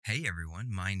Hey everyone,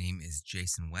 my name is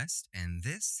Jason West, and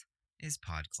this is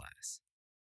PodClass.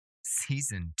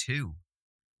 Season 2.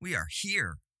 We are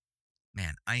here.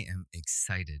 Man, I am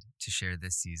excited to share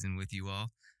this season with you all.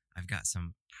 I've got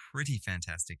some pretty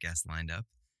fantastic guests lined up,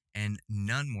 and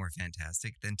none more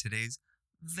fantastic than today's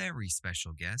very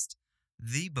special guest,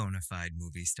 the bona fide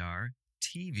movie star,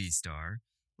 TV star.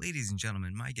 Ladies and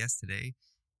gentlemen, my guest today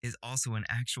is also an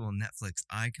actual Netflix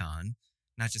icon,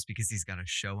 not just because he's got a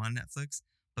show on Netflix,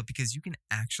 but because you can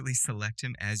actually select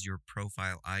him as your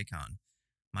profile icon.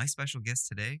 My special guest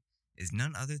today is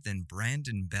none other than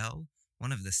Brandon Bell,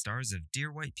 one of the stars of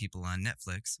Dear White People on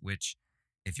Netflix, which,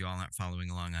 if you all aren't following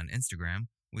along on Instagram,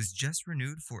 was just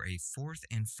renewed for a fourth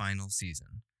and final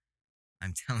season.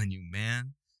 I'm telling you,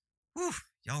 man, whew,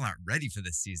 y'all aren't ready for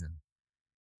this season.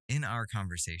 In our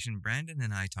conversation, Brandon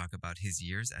and I talk about his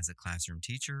years as a classroom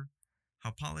teacher,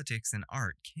 how politics and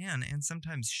art can and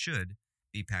sometimes should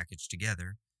be packaged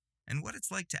together, and what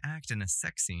it's like to act in a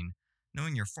sex scene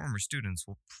knowing your former students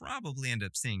will probably end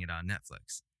up seeing it on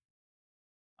Netflix.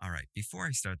 All right, before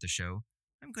I start the show,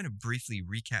 I'm going to briefly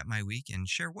recap my week and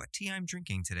share what tea I'm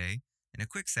drinking today in a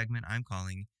quick segment I'm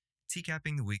calling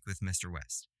Teacapping the Week with Mr.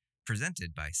 West,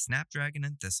 presented by Snapdragon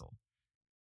and Thistle.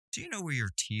 Do you know where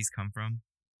your teas come from?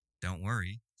 Don't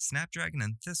worry, Snapdragon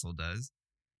and Thistle does.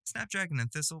 Snapdragon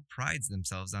and Thistle prides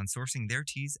themselves on sourcing their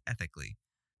teas ethically.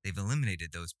 They've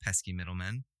eliminated those pesky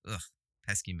middlemen. Ugh,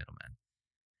 pesky middlemen.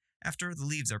 After the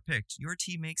leaves are picked, your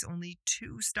tea makes only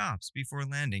 2 stops before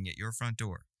landing at your front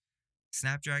door.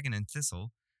 Snapdragon and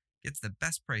Thistle gets the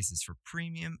best prices for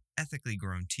premium, ethically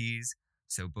grown teas,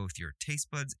 so both your taste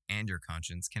buds and your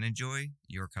conscience can enjoy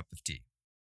your cup of tea.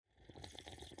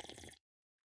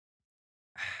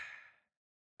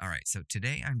 All right, so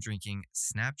today I'm drinking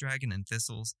Snapdragon and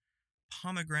Thistle's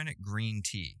pomegranate green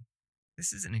tea.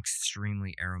 This is an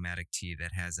extremely aromatic tea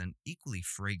that has an equally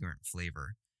fragrant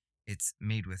flavor. It's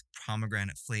made with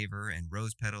pomegranate flavor and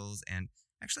rose petals and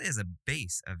actually has a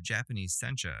base of Japanese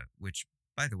sencha, which,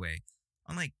 by the way,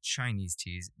 unlike Chinese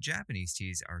teas, Japanese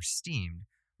teas are steamed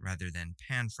rather than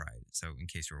pan-fried, so in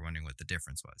case you were wondering what the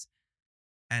difference was.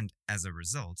 And as a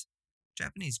result,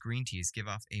 Japanese green teas give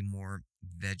off a more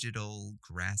vegetal,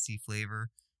 grassy flavor,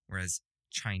 whereas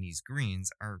Chinese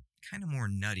greens are kind of more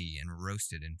nutty and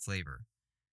roasted in flavor.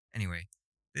 Anyway,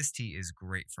 this tea is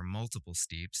great for multiple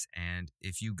steeps, and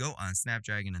if you go on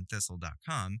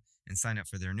snapdragonandthistle.com and sign up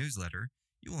for their newsletter,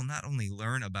 you will not only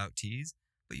learn about teas,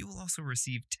 but you will also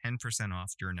receive 10%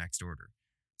 off your next order.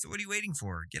 So what are you waiting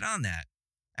for? Get on that.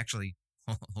 Actually,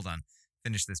 hold on.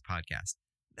 Finish this podcast,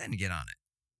 then get on it.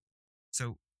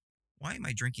 So, why am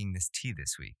I drinking this tea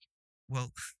this week?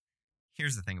 Well,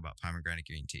 here's the thing about pomegranate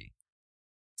green tea.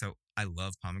 So, I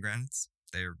love pomegranates.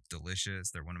 They're delicious.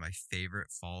 They're one of my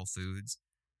favorite fall foods.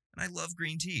 And I love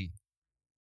green tea.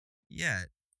 Yet,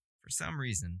 for some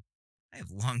reason, I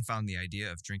have long found the idea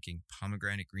of drinking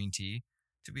pomegranate green tea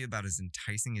to be about as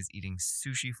enticing as eating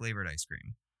sushi flavored ice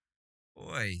cream.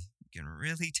 Boy, you can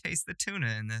really taste the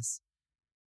tuna in this.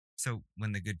 So,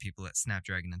 when the good people at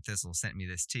Snapdragon and Thistle sent me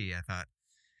this tea, I thought,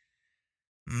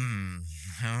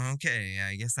 okay,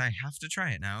 I guess I have to try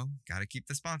it now. Gotta keep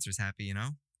the sponsors happy, you know?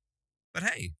 But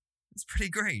hey, it's pretty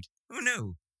great. Who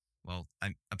knew? Well,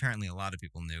 apparently a lot of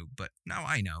people knew, but now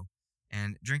I know.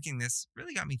 And drinking this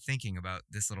really got me thinking about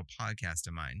this little podcast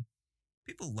of mine.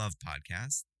 People love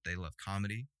podcasts, they love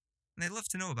comedy, and they love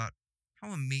to know about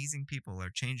how amazing people are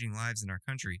changing lives in our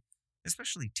country,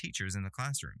 especially teachers in the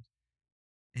classroom.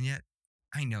 And yet,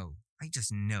 I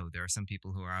just know there are some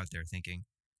people who are out there thinking,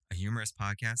 a humorous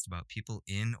podcast about people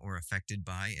in or affected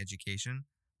by education?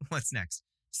 What's next?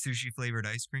 Sushi flavored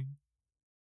ice cream?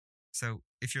 So,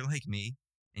 if you're like me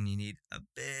and you need a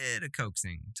bit of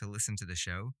coaxing to listen to the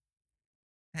show,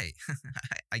 hey,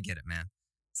 I get it, man.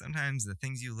 Sometimes the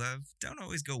things you love don't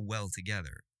always go well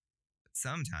together, but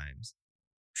sometimes,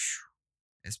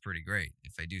 it's pretty great,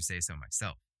 if I do say so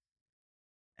myself.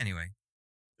 Anyway,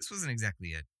 this wasn't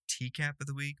exactly a teacap of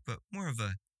the week, but more of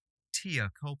a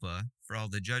tia culpa for all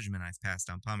the judgment I've passed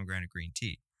on pomegranate green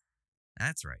tea.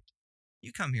 That's right.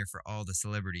 You come here for all the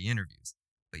celebrity interviews,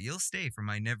 but you'll stay for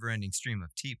my never-ending stream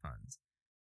of tea puns.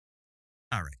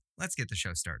 All right, let's get the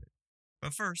show started.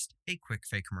 But first, a quick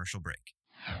fake commercial break.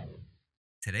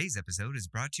 Today's episode is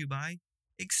brought to you by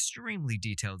extremely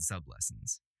detailed sub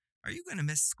lessons. Are you going to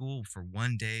miss school for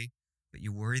one day, but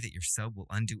you worry that your sub will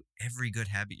undo every good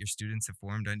habit your students have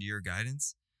formed under your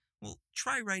guidance? Well,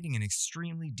 try writing an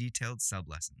extremely detailed sub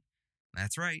lesson.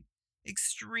 That's right,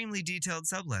 extremely detailed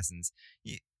sub lessons.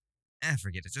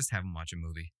 Forget it, just have them watch a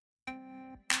movie.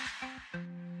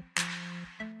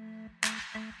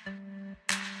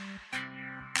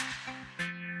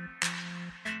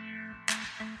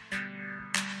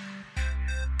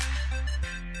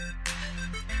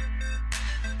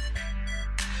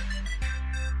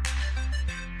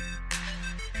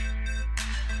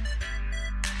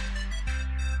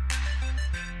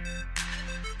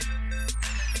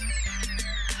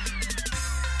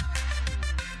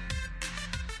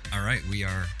 right, we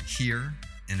are here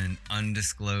in an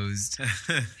undisclosed,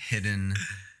 hidden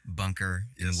bunker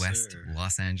in Yes, West sir.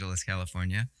 Los Angeles,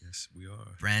 California. Yes, we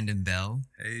are. Brandon Bell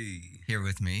Hey, here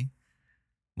with me.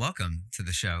 Welcome to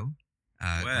the show.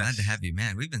 Glad Wes. to have you,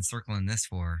 man. We've been circling this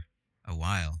for a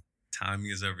while. Timing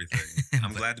is everything.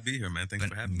 I'm glad to be here, man. Thanks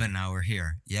for having But me. now we're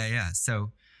here. Yeah.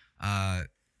 So,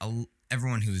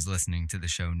 everyone who's listening to the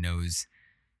show knows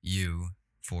you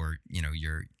for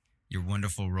your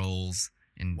wonderful roles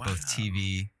in both Wow.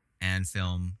 TV and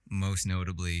film, most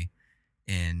notably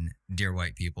in Dear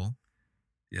White People.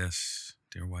 Yes,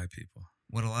 dear white people.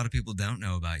 What a lot of people don't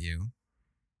know about you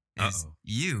is Uh-oh.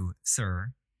 you,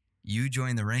 sir, you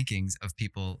join the rankings of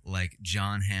people like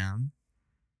John Hamm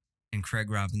and Craig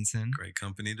Robinson. Great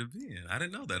company to be in. I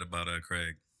didn't know that about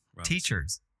Craig Robinson.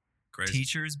 Teachers. Crazy.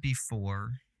 Teachers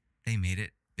before they made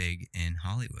it big in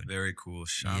Hollywood. Very cool.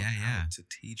 Shout Yeah. out to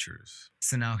teachers.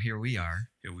 So now here we are,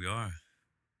 Here we are.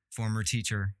 former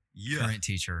teacher, Yeah. current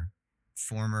teacher,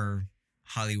 former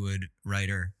Hollywood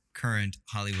writer, current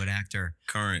Hollywood actor.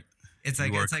 Current. It's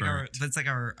like You are it's like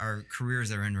current. our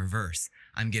careers are in reverse.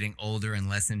 I'm getting older and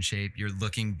less in shape. You're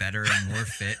looking better and more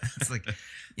fit. It's like,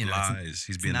 Lies.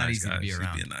 He's being not nice, easy to guys. be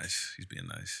around. He's being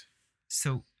nice.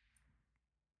 So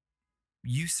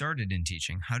you started in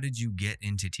teaching. How did you get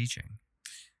into teaching?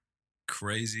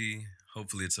 Crazy.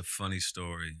 Hopefully it's a funny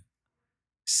story.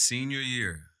 Senior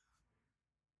year,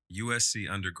 USC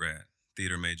undergrad,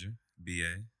 theater major,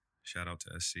 BA. Shout out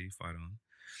to SC, fight on.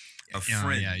 A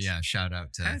friend. Yeah. Shout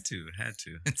out to Had to.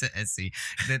 to SC.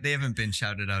 They haven't been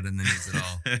shouted out in the news at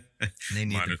all. They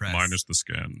need the press. Minus the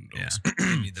scandals. Yeah,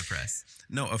 they need the press.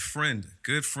 No, a friend,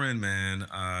 good friend, man.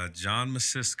 John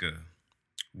Masiska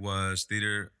was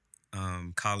theater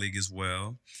colleague as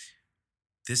well.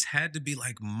 This had to be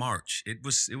like March. It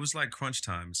was like crunch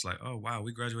time. It's like, oh wow,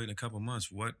 we graduate in a couple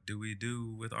months. What do we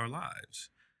do with our lives?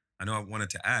 I know I wanted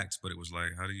to act, but it was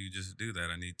like, how do you just do that?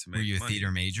 I need to make Were you a money.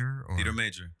 theater major? Or? Theater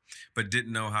major, but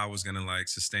didn't know how I was gonna like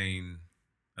sustain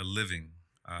a living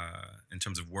in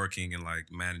terms of working and like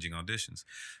managing auditions.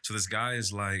 So this guy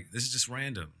is like, this is just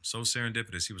random, so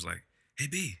serendipitous. He was like, hey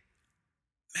B,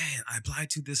 man, I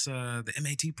applied to this the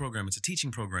MAT program. It's a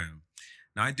teaching program.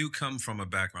 Now I do come from a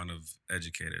background of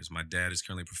educators. My dad is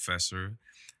currently a professor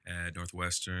at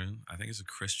Northwestern. I think it's a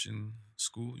Christian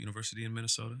school, university in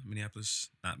Minnesota,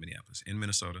 in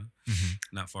Minnesota, Mhm.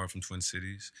 not far from Twin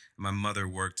Cities. My mother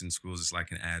worked in schools as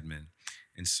like an admin.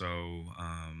 And so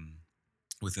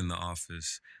within the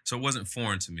office. So it wasn't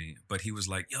foreign to me, but he was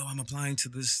like, yo, I'm applying to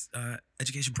this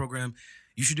education program.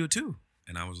 You should do it too.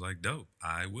 And I was like, dope,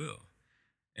 I will.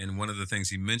 And one of the things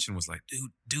he mentioned was like,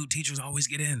 dude, teachers always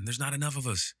get in. There's not enough of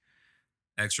us.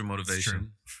 Extra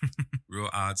motivation. Real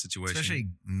odd situation. Especially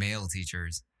male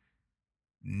teachers.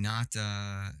 Not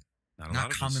a lot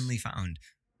of us. commonly found.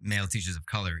 Male teachers of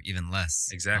color, even less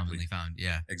Exactly. commonly found.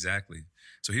 Yeah. Exactly.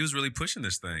 So he was really pushing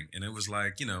this thing. And it was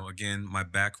like, again, my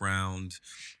background,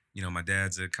 my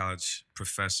dad's a college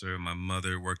professor. My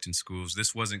mother worked in schools.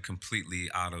 This wasn't completely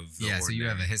out of the ordinary. So you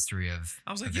have a history of,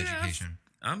 I was like, of yeah, education.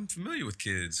 I'm familiar with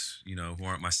kids, who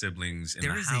aren't my siblings in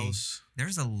There the is house.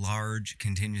 There's a large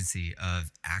contingency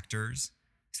of actors,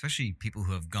 especially people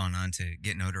who have gone on to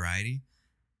get notoriety.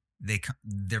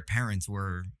 Their parents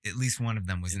were, at least one of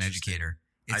them was an Interesting. educator.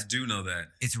 I do know that.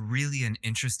 It's really an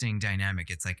interesting dynamic.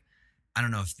 It's like, I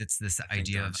don't know if it's this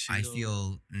idea Don of I Cheadle.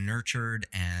 feel nurtured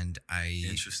and I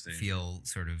Interesting. feel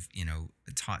sort of,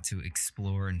 taught to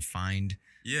explore and find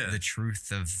Yeah. the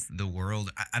truth of the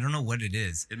world. I don't know what it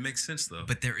is, It makes sense though.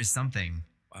 but there is something.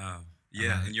 Wow.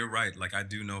 Yeah, and you're right. Like I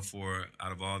do know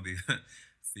out of all the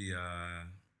the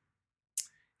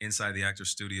inside the actor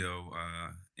studio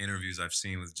interviews I've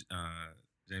seen with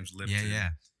James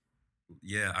Lipton.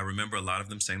 Yeah, I remember a lot of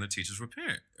them saying their teachers were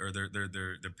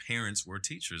their parents were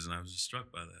teachers, and I was just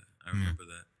struck by that. I remember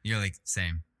that. You're like,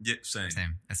 same. Yeah, same.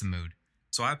 That's a mood.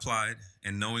 So I applied,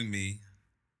 and knowing me,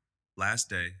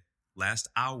 last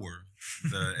hour,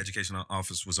 the education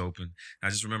office was open. I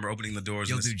just remember opening the doors.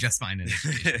 You'll do just fine in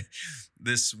education.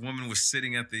 This woman was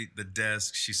sitting at the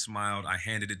desk. She smiled. I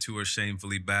handed it to her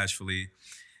shamefully, bashfully,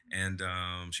 and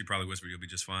she probably whispered, "You'll be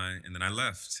just fine." And then I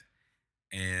left,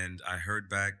 and I heard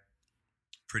back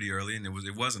pretty early, and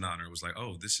it was an honor. It was like,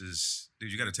 oh,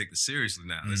 dude, you got to take this seriously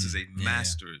now. This is a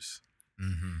master's.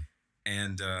 Mm-hmm.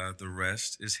 And the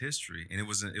rest is history. And it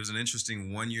was an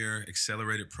interesting 1-year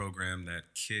accelerated program that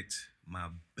kicked my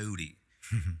booty.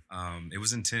 It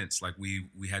was intense. Like we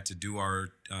had to do our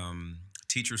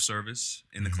teacher service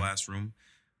in the classroom,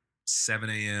 7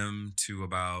 a.m. to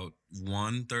about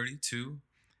 1:32,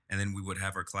 and then we would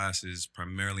have our classes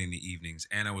primarily in the evenings.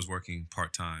 And I was working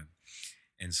part-time.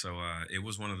 And so it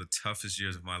was one of the toughest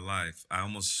years of my life. I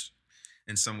almost,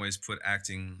 in some ways, put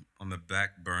acting on the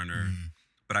back burner, Mm.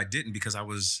 but I didn't because I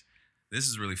was. This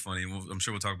is really funny. And I'm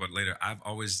sure we'll talk about it later. I've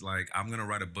always like I'm gonna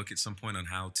write a book at some point on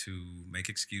how to make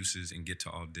excuses and get to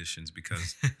auditions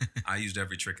because I used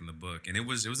every trick in the book, and it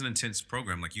was an intense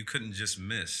program. Like you couldn't just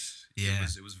miss. Yeah.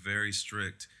 It was very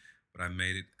strict, but I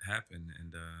made it happen,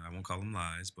 and I won't call them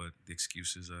lies, but the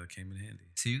excuses came in handy.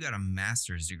 So you got a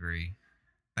master's degree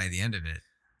by the end of it.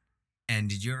 And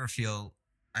did you ever feel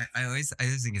I always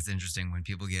think it's interesting when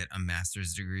people get a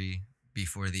master's degree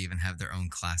before they even have their own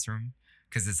classroom.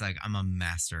 Because it's like I'm a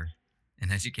master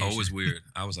in education. Oh, it was weird.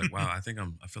 I was like, wow, I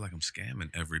feel like I'm scamming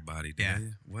everybody. Yeah.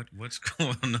 What's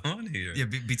going on here? Yeah,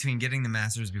 between getting the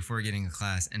master's before getting a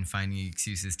class and finding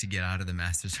excuses to get out of the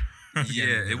master's.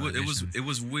 Yeah, it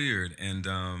was weird, and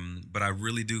but I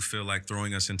really do feel like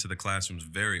throwing us into the classrooms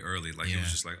very early. Like it Yeah.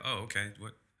 was just like, oh, okay,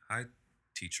 what? Hi,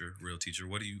 teacher, real teacher.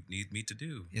 What do you need me to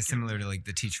do? It's similar to like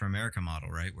the Teach for America model,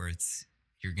 right? Where it's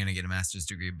you're gonna get a master's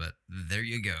degree, but there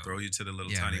you go. Throw you to the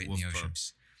little Yeah, tiny right in wolf the ocean.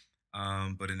 pups.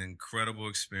 But an incredible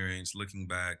experience. Looking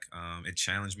back, it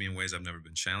challenged me in ways I've never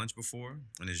been challenged before.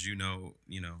 And as you know,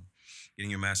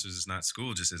 getting your master's is not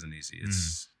school. Just isn't easy.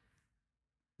 It's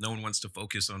no one wants to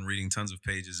focus on reading tons of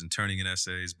pages and turning in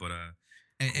essays, but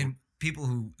And people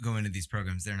who go into these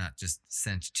programs, they're not just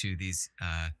sent to these,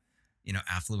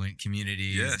 affluent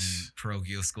communities Yes. and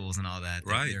parochial schools and all that.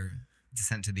 Right. They're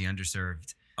sent to the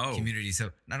underserved oh, community.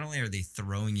 So not only are they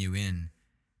throwing you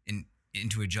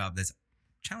into a job that's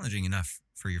challenging enough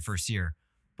for your first year,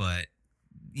 but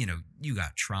you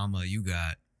got trauma, you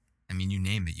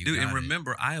name it, you dude, got and it.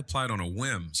 remember, I applied on a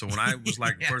whim. So when I was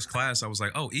like Yeah. first class, I was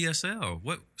like, oh, ESL.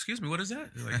 What? Excuse me, what is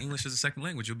that? They're like English is a second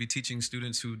language. You'll be teaching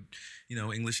students who,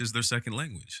 English is their second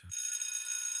language.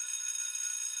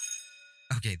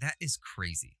 Okay, that is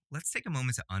crazy. Let's take a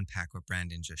moment to unpack what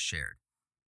Brandon just shared.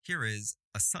 Here is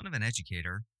a son of an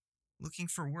educator looking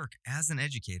for work as an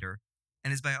educator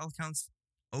and is by all accounts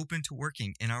open to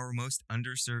working in our most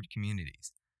underserved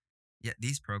communities. Yet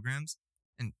these programs,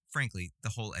 and frankly, the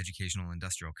whole educational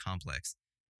industrial complex,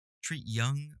 treat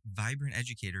young, vibrant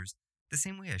educators the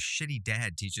same way a shitty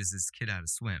dad teaches his kid how to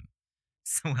swim.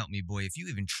 So help me, boy, if you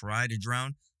even try to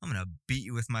drown, I'm going to beat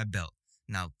you with my belt.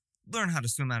 Now, learn how to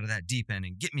swim out of that deep end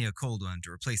and get me a cold one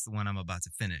to replace the one I'm about to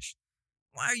finish.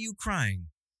 Why are you crying?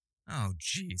 Oh,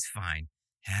 geez, fine.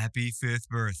 Happy 5th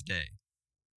birthday.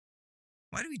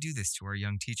 Why do we do this to our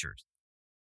young teachers?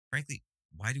 Frankly,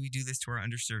 why do we do this to our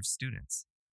underserved students?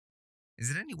 Is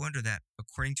it any wonder that,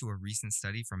 according to a recent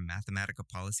study from Mathematica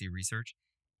Policy Research,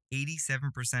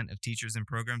 87% of teachers in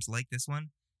programs like this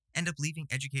one end up leaving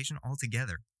education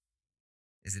altogether?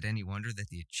 Is it any wonder that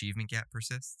the achievement gap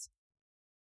persists?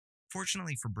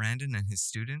 Fortunately for Brandon and his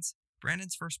students,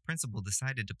 Brandon's first principal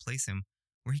decided to place him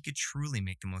where he could truly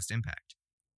make the most impact,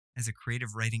 as a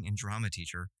creative writing and drama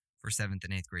teacher for 7th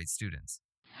and 8th grade students.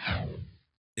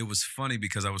 It was funny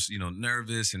because I was,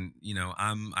 nervous and,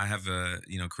 I have a,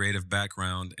 creative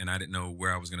background and I didn't know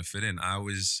where I was going to fit in. I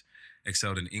always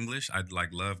excelled in English. I'd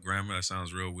love grammar. That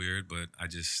sounds real weird, but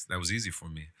that was easy for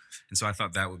me. And so I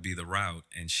thought that would be the route.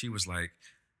 And she was like,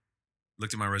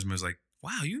 looked at my resume and was like,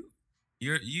 wow,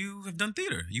 you have done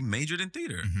theater. You majored in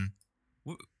theater. Mhm.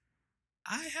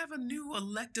 I have a new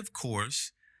elective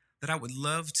course that I would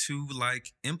love to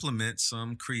implement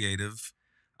some creative,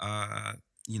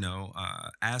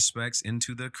 aspects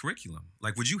into the curriculum.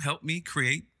 Like, would you help me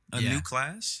create a Yeah. new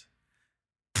class?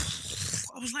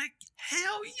 I was like,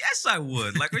 hell yes, I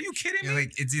would. Like, are you kidding You're me?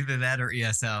 like, it's either that or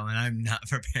ESL, and I'm not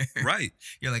prepared. Right.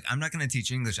 You're like, I'm not going to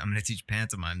teach English. I'm going to teach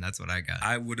pantomime. That's what I got.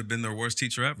 I would have been their worst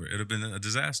teacher ever. It would have been a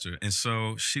disaster. And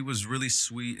so she was really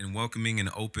sweet and welcoming and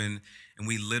open. And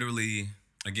we literally,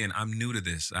 again, I'm new to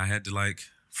this. I had to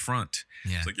front.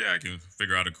 Yeah. It's like, yeah, I can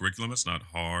figure out a curriculum. It's not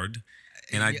hard.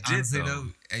 And I did, Honestly, though.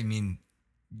 I mean,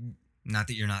 not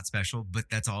that you're not special, but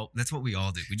that's what we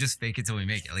all do. We just fake it till we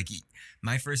make it. Like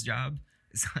my first job,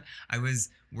 I was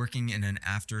working in an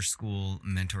after-school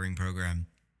mentoring program,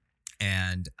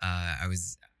 and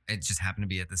it just happened to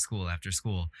be at the school after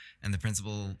school, and the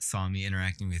principal saw me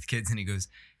interacting with kids, and he goes,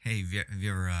 "Hey, have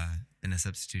you ever been a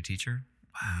substitute teacher?"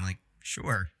 Wow. I'm like,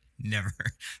 "Sure, never,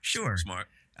 sure." Smart.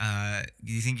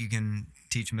 Do you think you can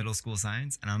teach middle school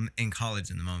science? And I'm in college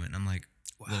in the moment. And I'm like,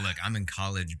 well, look, I'm in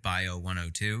college bio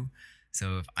 102.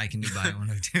 So if I can do bio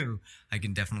 102, I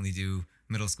can definitely do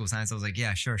middle school science. I was like,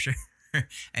 yeah, sure.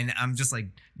 and I'm just like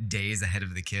days ahead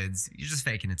of the kids. You're just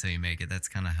faking it till you make it. That's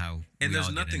kind of how And we there's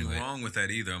all get nothing into it. wrong with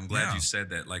that either. I'm glad No. you said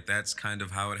that. Like that's kind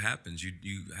of how it happens. You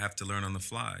have to learn on the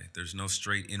fly. There's no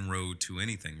straight inroad to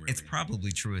anything really. It's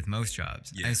probably true with most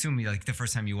jobs. Yeah. I assume like the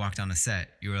first time you walked on a set,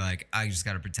 you were like, I just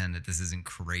got to pretend that this isn't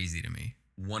crazy to me.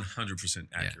 100%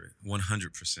 accurate.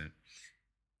 100%.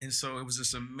 And so it was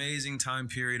this amazing time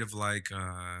period of like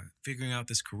figuring out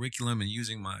this curriculum and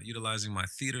utilizing my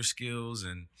theater skills.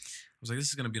 And I was like, this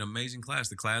is going to be an amazing class.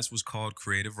 The class was called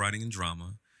Creative Writing and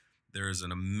Drama. There is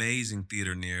an amazing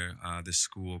theater near this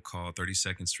school called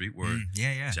 32nd Street where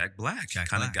Yeah. Jack Black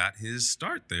kind of got his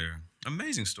start there.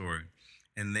 Amazing story.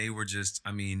 And they were just,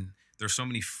 I mean, there's so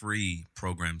many free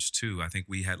programs too. I think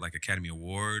we had like Academy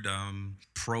Award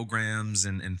programs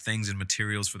and things and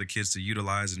materials for the kids to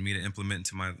utilize and me to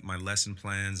implement into my lesson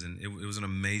plans. And it was an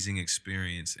amazing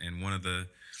experience. And one of the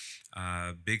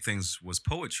big things was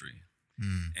poetry.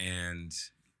 And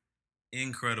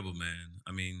incredible, man.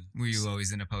 I mean, were you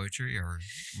always into poetry, or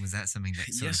was that something that?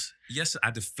 Yes. I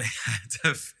had to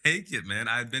fake it, man.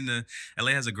 I'd been to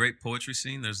LA. Has a great poetry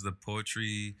scene. There's the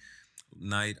poetry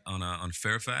night on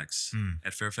Fairfax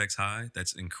at Fairfax High.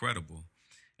 That's incredible.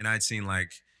 And I'd seen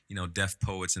like deaf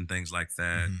poets and things like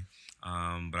that.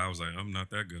 But I was like, I'm not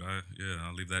that good.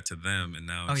 I'll leave that to them. And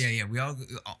now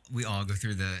we all go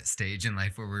through the stage in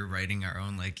life where we're writing our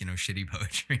own like shitty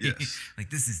poetry. Yes. Like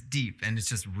this is deep and it's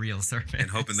just real surface. And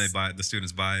hoping the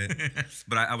students buy it.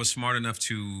 But I was smart enough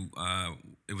to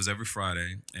it was every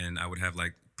Friday, and I would have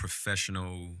like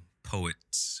professional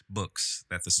poets books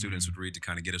that the students would read to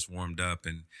kind of get us warmed up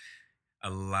and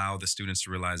allow the students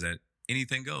to realize that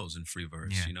anything goes in free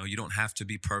verse. You don't have to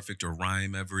be perfect or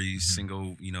rhyme every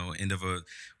single end of a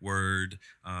word.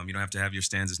 You don't have to have your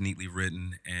stanzas neatly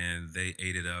written. And they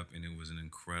ate it up, and it was an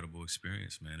incredible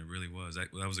experience, man. It really was.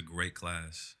 That was a great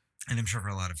class. And I'm sure for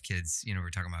a lot of kids, we're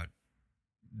talking about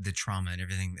the trauma and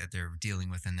everything that they're dealing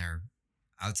with in their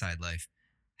outside life,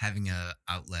 having a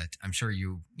outlet. I'm sure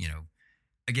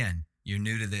again, you're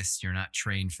new to this, you're not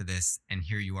trained for this, and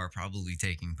here you are probably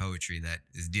taking poetry that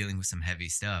is dealing with some heavy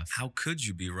stuff. How could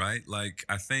you be, right? Like,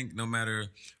 I think no matter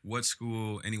what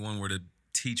school anyone were to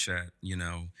teach at,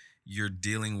 you're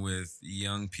dealing with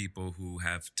young people who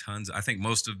have I think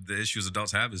most of the issues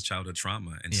adults have is childhood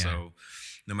trauma. And so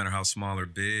no matter how small or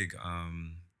big,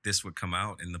 this would come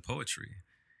out in the poetry.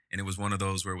 And it was one of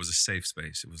those where it was a safe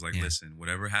space. It was like, listen,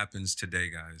 whatever happens today,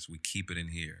 guys, we keep it in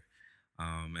here.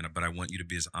 But I want you to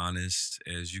be as honest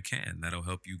as you can. That'll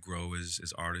help you grow as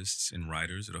artists and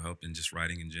writers. It'll help in just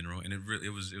writing in general. And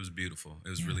it was beautiful. It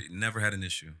was really never had an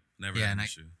issue. Never had an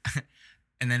issue.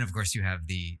 And then of course you have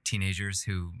the teenagers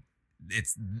who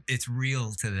it's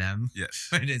real to them. Yes.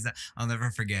 But it is. I'll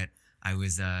never forget. I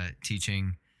was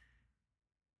teaching.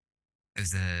 It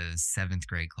was a 7th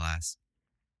grade class,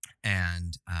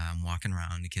 and I'm walking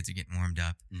around. The kids are getting warmed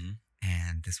up,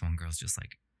 and this one girl's just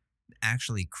like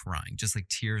actually crying, just like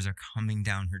tears are coming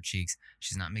down her cheeks.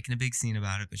 She's not making a big scene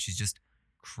about it, but she's just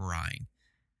crying.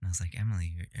 And I was like,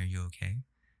 Emily, are you okay?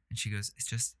 And she goes,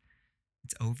 it's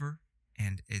over,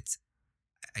 and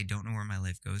I don't know where my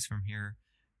life goes from here,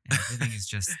 and everything is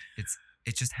just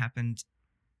it just happened.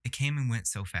 It came and went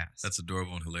so fast. That's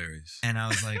adorable and hilarious. And I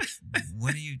was like,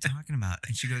 what are you talking about?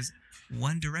 And she goes,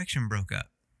 One Direction broke up.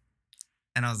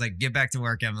 And I was like, get back to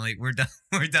work, Emily. We're done.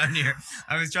 We're done here.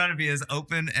 I was trying to be as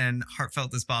open and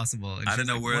heartfelt as possible. And I didn't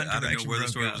know where the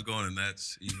story up. was going, and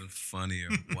that's even funnier.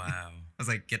 Wow. I was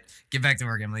like, get back to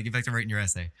work, Emily. Get back to writing your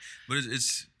essay. But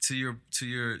it's to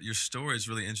your story. It's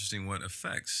really interesting what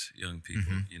affects young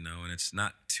people, and it's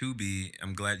not to be.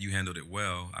 I'm glad you handled it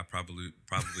well. I probably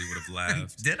would have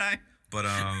laughed. Did I? But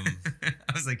I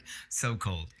was like, so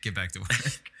cold. Get back to work.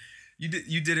 You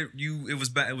did it.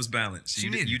 It was balanced.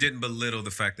 You didn't belittle the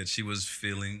fact that she was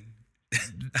feeling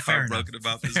heartbroken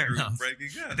about this group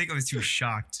breaking up. I think I was too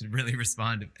shocked to really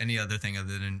respond to any other thing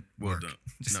other than work. Well done.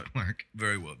 Just work.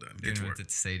 Very well done. Didn't know what to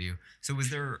say to you. So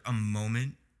was there a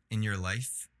moment in your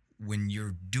life when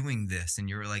you're doing this and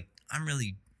you're like, I'm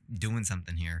really doing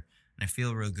something here and I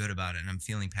feel real good about it and I'm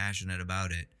feeling passionate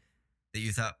about it, that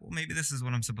you thought, well, maybe this is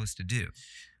what I'm supposed to do?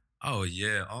 Oh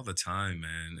yeah, all the time,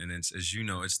 man. And it's, as you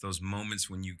know, it's those moments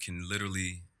when you can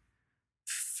literally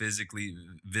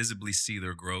visibly see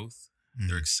their growth,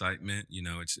 their excitement.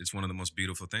 It's one of the most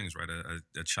beautiful things, right?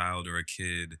 A child or a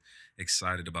kid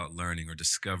excited about learning or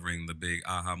discovering the big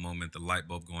aha moment, the light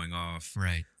bulb going off.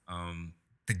 Right.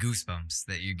 The goosebumps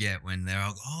that you get when they're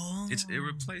all, oh. It's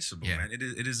irreplaceable, man.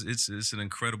 It's an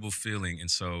incredible feeling. And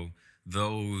so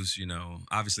those,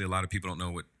 obviously a lot of people don't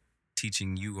know what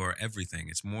teaching you are everything.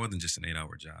 It's more than just an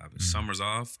 8-hour job. Summers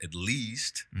off, at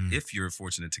least, if you're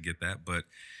fortunate to get that. But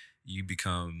you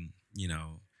become,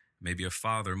 maybe a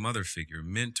father, mother figure,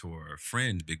 mentor,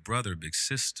 friend, big brother, big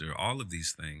sister, all of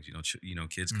these things,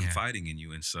 kids Yeah. confiding in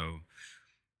you. And so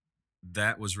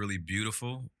that was really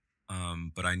beautiful.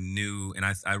 But I knew, and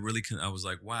I really I was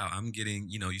like, wow, I'm getting,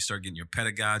 you start getting your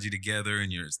pedagogy together,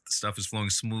 and your stuff is flowing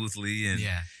smoothly, and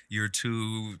Yeah. you're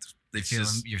too. It's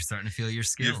just You're starting to feel your you're,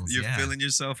 skills. you're Yeah. feeling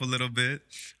yourself a little bit.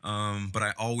 But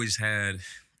I always had,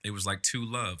 it was like two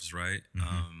loves, right?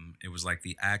 It was like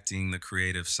the acting, the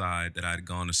creative side that I'd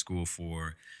gone to school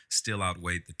for still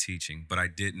outweighed the teaching. But I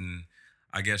didn't,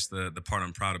 I guess the part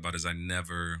I'm proud about is I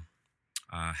never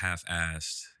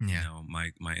half-assed, Yeah.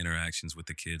 my interactions with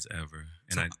the kids ever.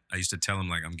 And So- I used to tell them,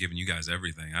 like, I'm giving you guys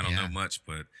everything. I don't Yeah. know much,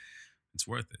 but it's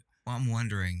worth it. Well, I'm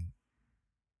wondering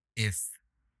if,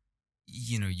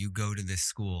 you go to this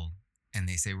school and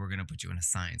they say, we're going to put you in a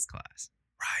science class,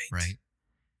 right?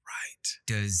 Right.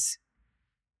 Does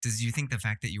you think the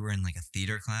fact that you were in like a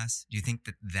theater class, do you think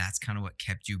that that's kind of what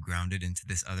kept you grounded into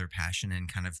this other passion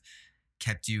and kind of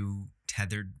kept you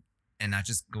tethered and not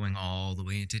just going all the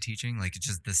way into teaching? Like it's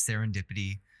just the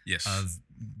serendipity Yes. of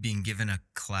being given a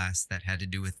class that had to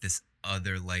do with this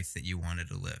other life that you wanted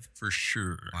to live. For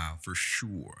sure. Wow. For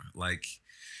sure. Like,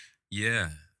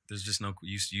 yeah, there's just no,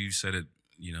 you said it,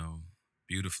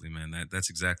 beautifully, man. That's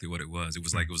exactly what it was. It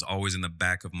was like, it was always in the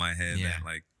back of my head Yeah. that,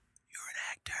 like, you're an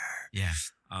actor. Yeah.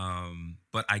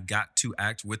 But I got to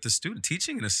act with the student.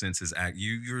 Teaching, in a sense, is act.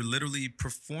 You're literally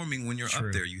performing when you're True.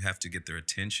 up there. You have to get their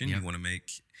attention. Yep. You want to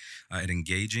make it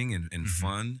engaging and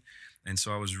fun. And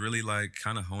so I was really like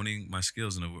kind of honing my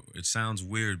skills. And it sounds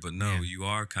weird, but no, Yeah. you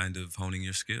are kind of honing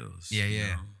your skills. Yeah, you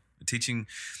yeah. know? Teaching,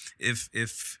 if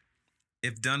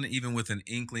done even with an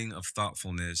inkling of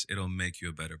thoughtfulness, it'll make you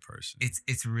a better person.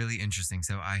 It's really interesting.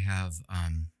 So I have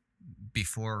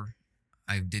before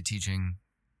I did teaching,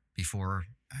 before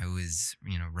I was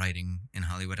writing in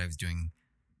Hollywood, I was doing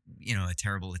a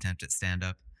terrible attempt at stand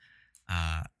up,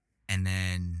 and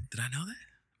then Did I know that?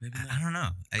 Maybe not. I don't know.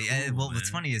 Cool, Well,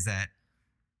 what's man. funny is that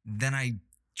then I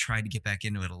tried to get back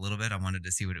into it a little bit. I wanted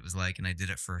to see what it was like, and I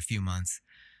did it for a few months.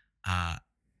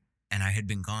 And I had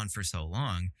been gone for so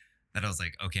long that I was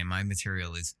like, okay, my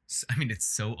material is, it's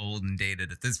so old and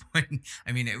dated at this point.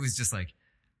 It was just like,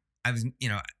 I was,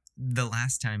 the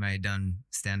last time I had done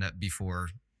stand up before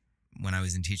when I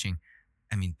was in teaching,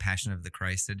 Passion of the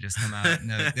Christ had just come out.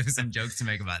 No, there was some jokes to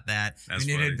make about that. That's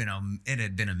it had funny.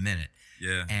 been a minute.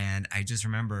 Yeah. And I just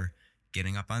remember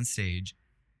getting up on stage,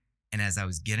 and as I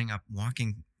was getting up,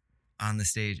 walking on the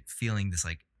stage, feeling this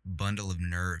like bundle of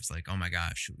nerves, like, oh my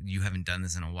gosh, you haven't done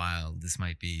this in a while. This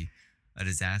might be a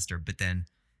disaster. But then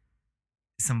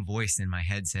some voice in my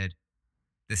head said,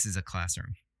 this is a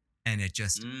classroom. And it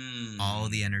just, all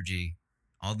the energy,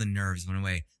 all the nerves went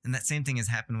away. And that same thing has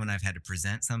happened when I've had to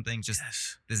present something. Just,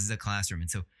 Yes. this is a classroom. And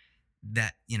so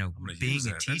that, I'm gonna being use a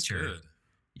that. That's teacher, good.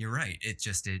 you're right. It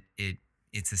just,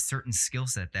 it's a certain skill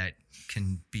set that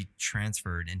can be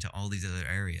transferred into all these other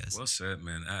areas. Well said,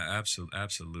 man.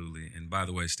 Absolutely. And by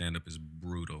the way, stand up is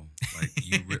brutal. Like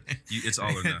it's all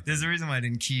or nothing. There's a reason why I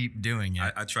didn't keep doing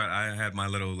it. I tried. I had my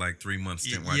little like 3-month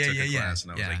stint where Yeah, I took yeah, a yeah. class,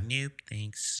 and I was Yeah. like, nope,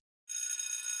 thanks.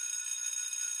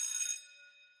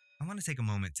 I want to take a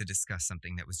moment to discuss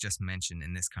something that was just mentioned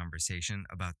in this conversation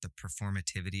about the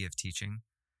performativity of teaching.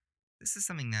 This is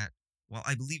something that, while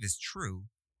I believe is true,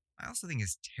 I also think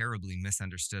is terribly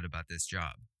misunderstood about this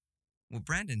job. What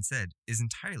Brandon said is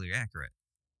entirely accurate.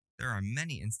 There are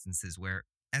many instances where,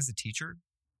 as a teacher,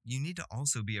 you need to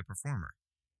also be a performer.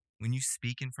 When you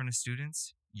speak in front of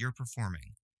students, you're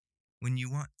performing. When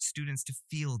you want students to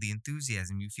feel the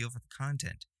enthusiasm you feel for the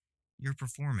content, you're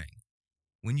performing.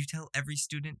 When you tell every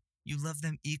student you love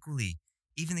them equally,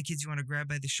 even the kids you want to grab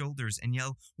by the shoulders and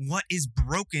yell, "What is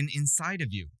broken inside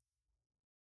of you?"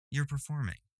 You're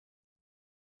performing.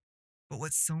 But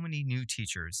what so many new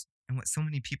teachers and what so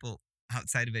many people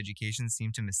outside of education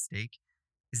seem to mistake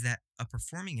is that a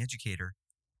performing educator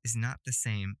is not the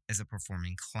same as a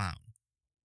performing clown.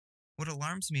 What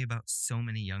alarms me about so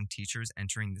many young teachers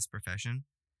entering this profession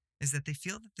is that they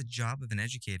feel that the job of an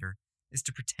educator is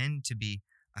to pretend to be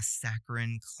a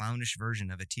saccharine, clownish version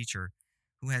of a teacher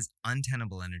who has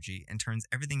untenable energy and turns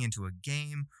everything into a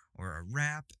game or a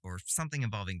rap or something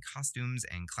involving costumes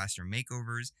and classroom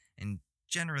makeovers and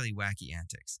generally wacky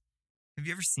antics. Have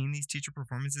you ever seen these teacher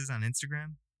performances on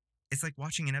Instagram? It's like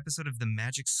watching an episode of The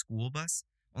Magic School Bus,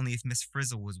 only if Miss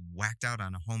Frizzle was whacked out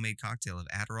on a homemade cocktail of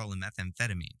Adderall and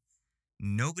methamphetamine.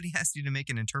 Nobody asked you to make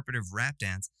an interpretive rap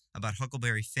dance about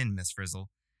Huckleberry Finn, Miss Frizzle.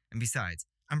 And besides,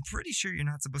 I'm pretty sure you're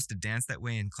not supposed to dance that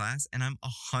way in class, and I'm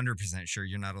 100% sure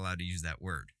you're not allowed to use that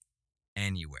word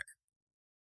anywhere.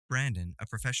 Brandon, a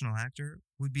professional actor,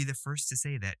 would be the first to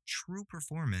say that true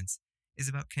performance is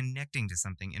about connecting to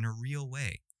something in a real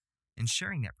way and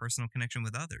sharing that personal connection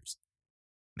with others.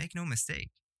 Make no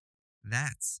mistake,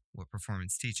 that's what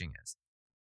performance teaching is.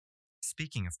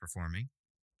 Speaking of performing,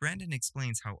 Brandon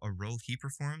explains how a role he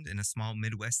performed in a small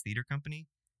Midwest theater company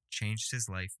changed his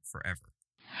life forever.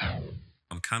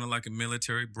 I'm kind of like a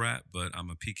military brat, but I'm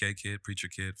a PK kid, preacher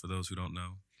kid, for those who don't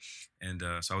know. And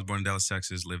so I was born in Dallas,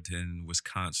 Texas, lived in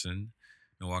Wisconsin,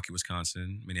 Milwaukee,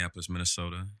 Wisconsin, Minneapolis,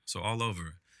 Minnesota. So all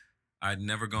over. I'd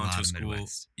never A gone lot to a of school.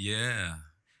 Midwest. Yeah.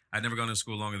 I'd never gone to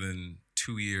school longer than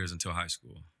 2 years until high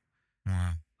school.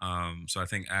 Wow. So I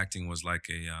think acting was like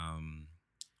a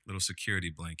little security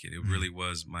blanket. It really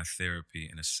was my therapy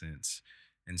in a sense.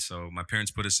 And so my parents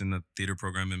put us in the theater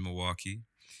program in Milwaukee,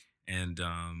 and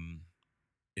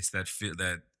it's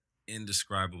that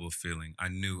indescribable feeling. I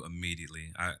knew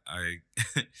immediately. I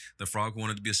The Frog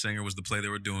Wanted to Be a Singer was the play they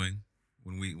were doing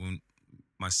when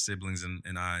my siblings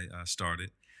and I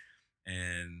started.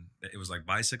 And it was like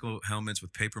bicycle helmets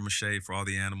with paper mache for all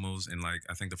the animals, and like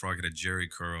I think the frog had a Jerry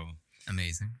curl.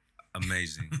 Amazing.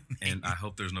 Amazing. And I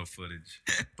hope there's no footage.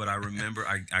 But I remember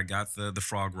I got the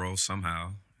frog role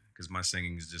somehow, because my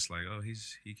singing is just like, oh,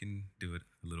 he can do it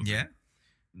a little Yeah? bit.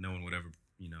 No one would ever,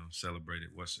 celebrate it.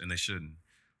 And they shouldn't.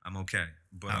 I'm okay.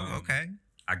 But Oh, okay.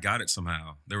 I got it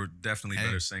somehow. There were definitely Hey.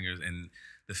 better singers, and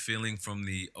the feeling from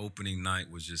the opening night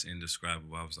was just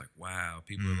indescribable. I was like, wow,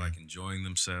 people are like enjoying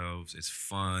themselves. It's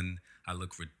fun. I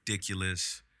look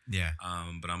ridiculous. Yeah.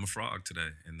 But I'm a frog today,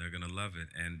 and they're gonna love it.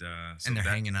 And so And they're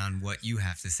hanging on what you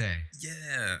have to say.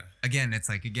 Yeah, Again, it's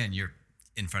like, you're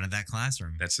in front of that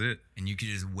classroom that's it. and you could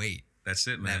just wait. That's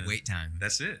it, man. That wait time.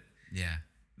 That's it. Yeah.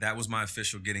 That was my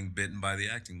official getting bitten by the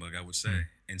acting bug, I would say.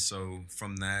 And so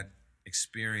from that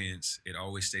experience, it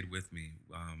always stayed with me.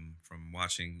 From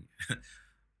watching,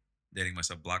 dating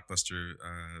myself, Blockbuster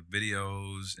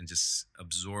videos, and just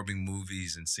absorbing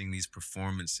movies and seeing these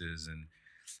performances. And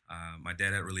my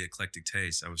dad had really eclectic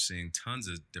taste. I was seeing tons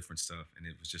of different stuff, and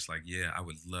it was just like, yeah, I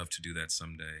would love to do that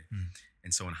someday.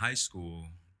 And so in high school,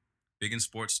 big in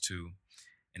sports too.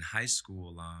 In high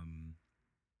school,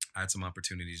 I had some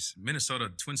opportunities.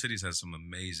 Minnesota, Twin Cities has some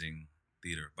amazing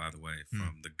theater, by the way,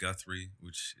 from the Guthrie,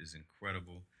 which is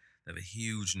incredible. They have a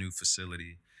huge new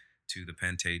facility, to the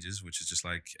Pantages, which is just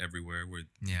like everywhere where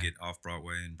you get off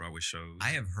Broadway and Broadway shows. I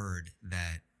have heard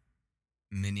that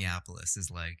Minneapolis is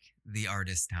like the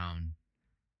artist town.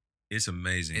 It's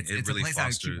amazing. It's really a place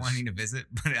fosters. I keep wanting to visit,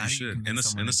 but how You do should convince in the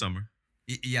someone to- summer.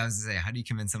 Yeah, I was gonna say, how do you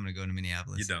convince someone to go to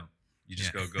Minneapolis? You don't. You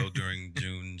just go during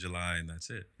June, July, and that's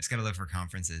it. Just gotta look for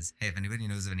conferences. Hey, if anybody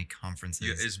knows of any conferences,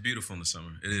 Yeah, it's beautiful in the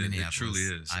summer. It in is. It Minneapolis, truly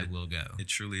is. I will go. It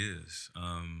truly is.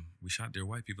 We shot Dear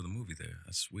White People, the movie there.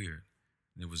 That's weird.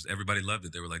 And everybody loved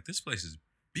it. They were like, this place is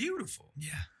beautiful.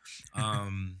 Yeah.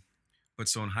 But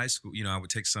so in high school, I would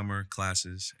take summer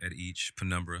classes at each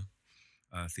Penumbra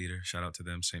Theater. Shout out to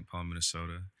them, St. Paul,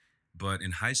 Minnesota. But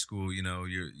in high school,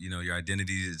 your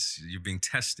identity you're being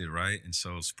tested, right? And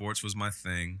so sports was my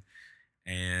thing,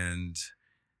 and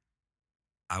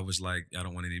I was like, I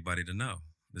don't want anybody to know.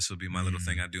 This will be my little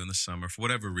thing I do in the summer. For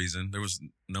whatever reason,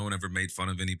 no one ever made fun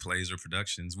of any plays or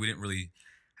productions. We didn't really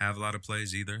have a lot of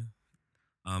plays either,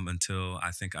 until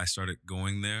I think I started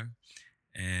going there.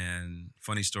 And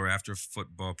funny story, after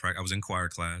football practice, I was in choir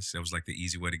class. That was like the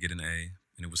easy way to get an A,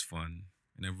 and it was fun.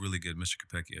 And a really good Mr.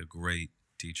 Kopecki, a great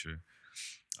teacher.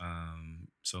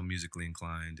 So musically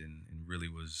inclined, and really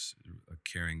was a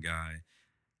caring guy.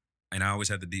 And I always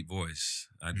had the deep voice.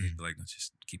 I'd be like, no,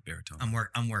 just keep baritone.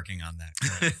 I'm working on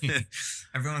that.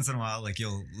 Every once in a while, like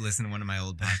you'll listen to one of my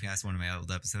old podcasts, one of my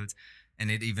old episodes, and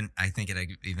I think it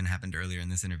even happened earlier in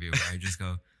this interview where I just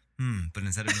go, but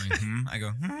instead of going, I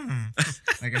go,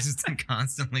 like I just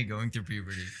constantly going through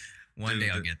puberty. One day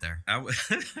I'll get there.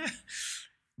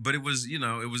 But it was, it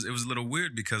was a little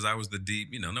weird because I was the deep,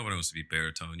 nobody wants to be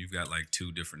baritone. You've got like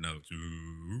two different notes.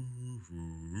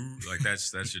 Like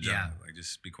that's your job. Yeah. Like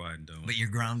just be quiet and don't. But you're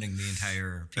grounding the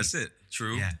entire piece. That's it.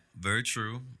 True. Yeah. Very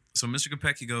true. So Mr.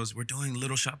 Kopecki goes, we're doing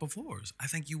Little Shop of Horrors. I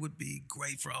think you would be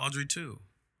great for Audrey too.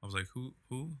 I was like, who?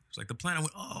 It's like The Plan. I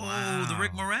went, Wow. the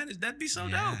Rick Moranis. That'd be so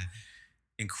dope.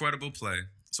 Incredible play.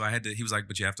 So he was like,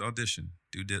 but you have to audition.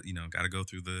 Got to go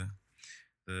through the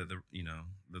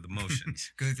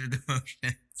motions. Go through the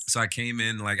motions. So I came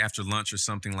in like after lunch or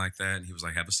something like that, and he was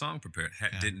like, have a song prepared.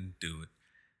 Didn't do it.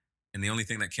 And the only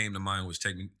thing that came to mind was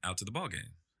take me out to the ball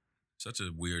game. Such a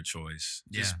weird choice.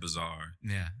 Just bizarre.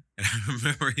 Yeah. And I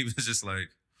remember he was just like,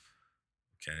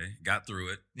 okay, got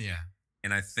through it. Yeah.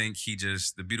 And I think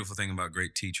the beautiful thing about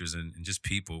great teachers and just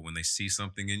people, when they see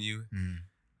something in you,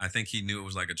 I think he knew it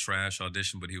was like a trash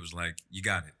audition, but he was like, you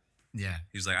got it. Yeah.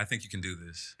 He was like, I think you can do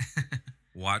this.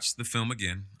 Watch the film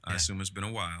again. I Yeah. assume it's been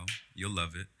a while. You'll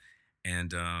love it.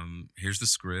 And here's the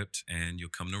script, and you'll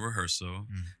come to rehearsal.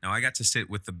 Now, I got to sit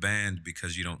with the band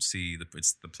because you don't see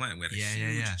it's the plant. We had a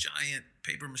huge, giant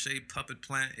paper mache puppet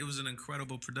plant. It was an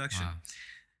incredible production. Wow.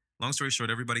 Long story short,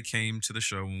 everybody came to the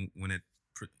show when it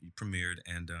premiered,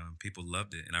 and people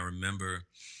loved it. And I remember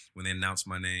when they announced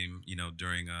my name,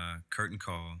 during curtain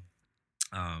call,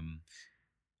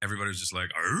 everybody was just like,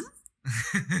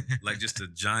 like just a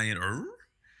giant,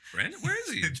 Brandon, where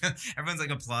is he? Everyone's like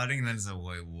applauding, and then it's like,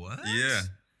 wait, what? Yeah.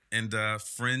 And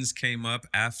friends came up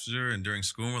after and during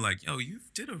school and were like, yo, you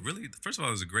did first of all,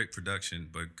 it was a great production,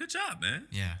 but good job, man.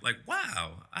 Yeah. Like,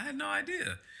 wow, I had no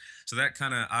idea. So that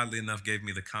kind of, oddly enough, gave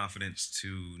me the confidence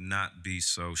to not be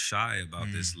so shy about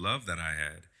this love that I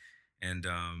had. And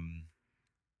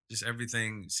just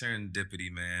everything, serendipity,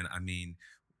 man. I mean,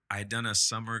 I had done a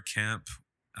summer camp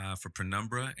for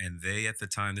Penumbra, and they, at the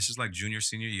time, this is like junior,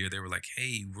 senior year, they were like,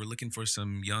 hey, we're looking for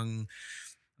some young,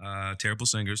 terrible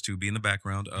singers to be in the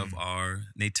background of our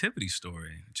nativity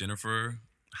story. Jennifer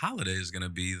Holiday is going to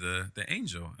be the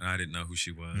angel. And I didn't know who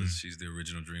she was. She's the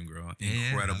original Dream Girl.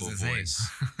 Incredible voice.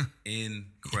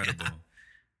 Incredible.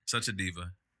 Such a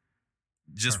diva.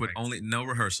 Just Perfect. with no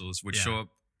rehearsals, would show up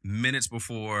minutes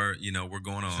before, we're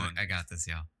going on. Like, I got this,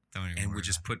 y'all. Don't even And would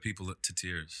just put people to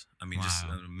tears. I mean, just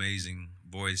an amazing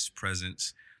voice,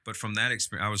 presence. But from that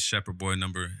experience, I was Shepherd Boy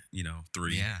number,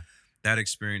 3. Yeah. That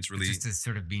experience really. Just to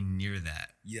sort of be near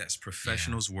that. Yes,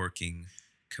 professionals working,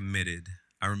 committed.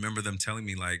 I remember them telling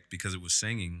me, like, because it was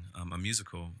singing a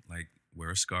musical, like,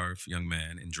 wear a scarf, young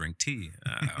man, and drink tea.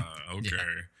 Okay.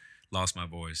 Lost my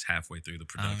voice halfway through the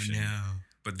production. Oh, no.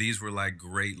 But these were like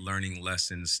great learning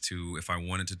lessons to, if I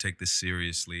wanted to take this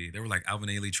seriously. They were like Alvin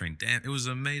Ailey trained. Damn, it was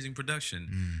an amazing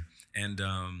production. And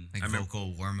like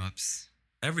vocal warm-ups.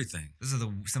 Everything. Those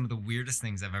are some of the weirdest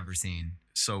things I've ever seen.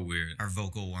 So weird. Are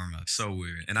vocal warm-ups. So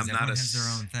weird. And I'm not everyone has their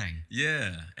own thing.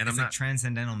 Yeah. And it's like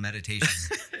transcendental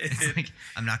meditation. It's like,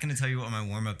 I'm not going to tell you what my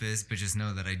warm-up is, but just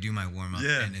know that I do my warm-up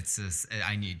and it's just,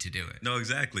 I need to do it. No,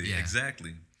 exactly. Yeah.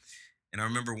 Exactly. And I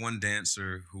remember one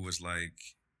dancer who was like,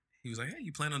 he was like, hey,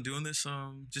 you plan on doing this?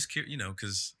 Just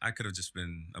because I could have just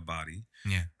been a body.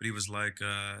 Yeah. But he was like,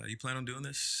 you plan on doing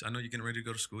this? I know you're getting ready to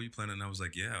go to school. You plan on? And I was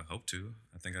like, yeah, I hope to.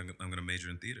 I think I'm going to major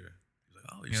in theater. He was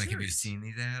like, oh, you're like, have you seen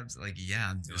these abs? Like, yeah,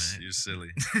 I'm doing it. You're silly.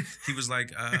 He was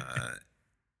like,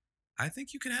 I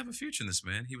think you can have a future in this,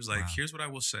 man. He was like, here's what I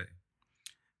will say.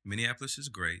 Minneapolis is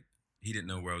great. He didn't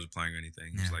know where I was applying or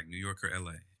anything. He was like, New York or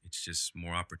LA. It's just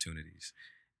more opportunities.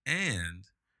 And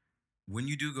when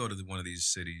you do go to one of these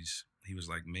cities, he was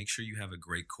like, make sure you have a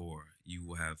great core. You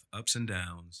will have ups and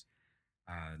downs.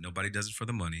 Nobody does it for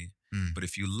the money. But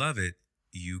if you love it,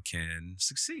 you can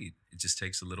succeed. It just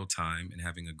takes a little time and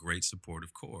having a great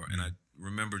supportive core. And I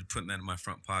remember putting that in my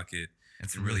front pocket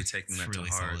and really taking that to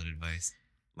heart. Solid advice.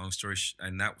 Long story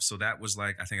and that was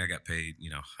like, I think I got paid,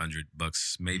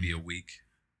 $100 maybe a week,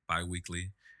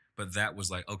 bi-weekly. But that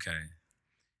was like, okay.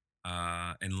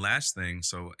 And last thing,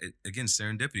 so again,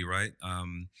 serendipity, right?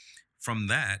 From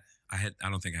that, I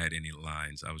don't think I had any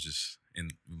lines. I was just in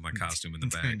my costume in the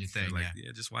back. Doing your thing, like,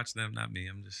 just watch them, not me.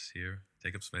 I'm just here,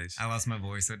 take up space. I lost my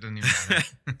voice, so it doesn't even matter.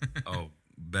 Oh,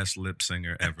 best lip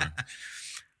singer ever.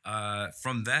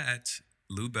 From that,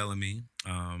 Lou Bellamy,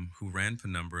 who ran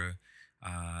Penumbra,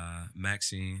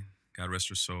 Maxine, God rest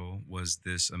her soul, was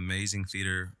this amazing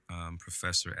theater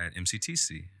professor at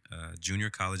MCTC, junior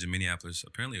college in Minneapolis,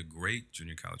 apparently a great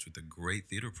junior college with a great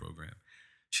theater program.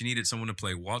 She needed someone to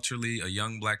play Walter Lee, a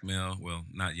young black male. Well,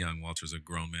 not young. Walter's a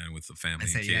grown man with a family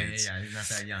and kids. Yeah, he's not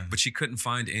that young. But she couldn't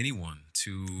find anyone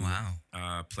to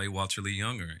play Walter Lee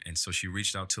younger. And so she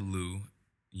reached out to Lou,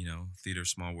 theater,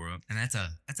 small world. And that's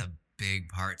a big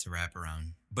part to wrap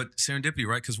around. But serendipity,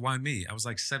 right? Because why me? I was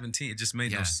like 17. It just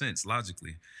made no sense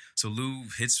logically. So Lou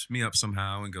hits me up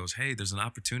somehow and goes, hey, there's an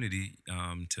opportunity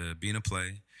to be in a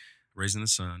play, Raising the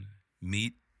Sun,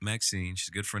 meet Maxine. She's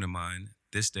a good friend of mine.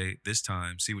 This date, this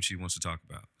time, see what she wants to talk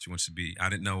about. She wants to be, I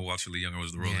didn't know Walter Lee Younger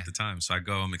was the role at the time. So I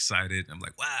go, I'm excited. I'm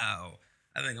like, wow,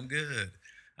 I think I'm good.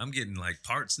 I'm getting like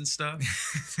parts and stuff.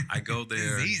 I go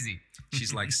there. It's easy.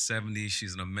 She's like 70.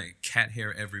 She's in a cat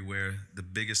hair everywhere. The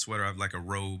biggest sweater. I have like a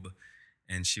robe.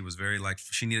 And she was very like,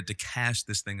 she needed to cash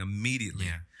this thing immediately.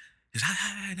 Yeah. She's,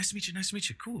 hi, nice to meet you. Nice to meet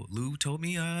you. Cool. Lou told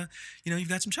me, you've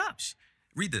got some chops.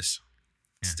 Read this.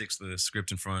 Yeah. Sticks the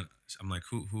script in front. I'm like,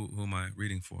 who am I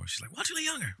reading for? She's like, Walter Lee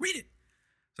Younger, read it.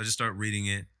 So I just start reading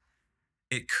it.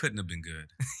 It couldn't have been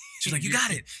good. She's like, you got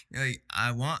it. You're like,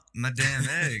 I want my damn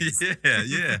eggs.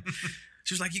 Yeah.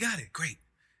 She was like, you got it. Great.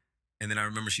 And then I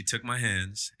remember she took my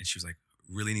hands and she was like,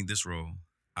 really need this role.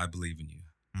 I believe in you.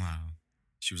 Wow.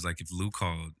 She was like, if Lou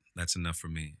called, that's enough for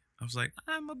me. I was like,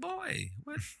 I'm a boy.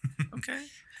 What? Okay.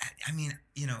 I mean,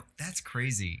 that's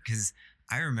crazy because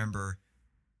I remember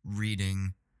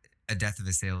reading A Death of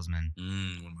a Salesman,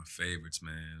 One of my favorites,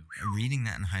 man. reading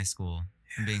that in high school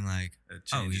and being like, That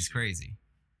oh, changes he's you. crazy.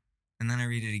 And then I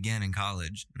read it again in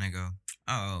college and I go,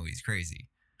 oh, he's crazy.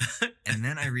 And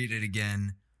then I read it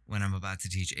again when I'm about to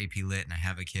teach AP Lit and I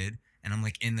have a kid and I'm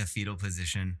like in the fetal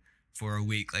position for a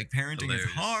week. Like parenting Hilarious.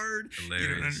 is hard. Hilarious.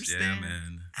 You don't understand. Yeah,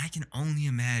 man. I can only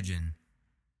imagine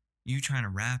you trying to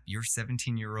wrap your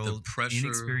 17-year-old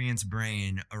inexperienced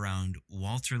brain around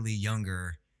Walter Lee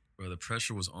Younger. Bro, the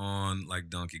pressure was on like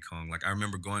Donkey Kong. Like I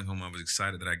remember going home, I was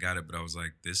excited that I got it, but I was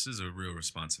like, this is a real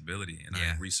responsibility. And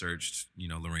I researched,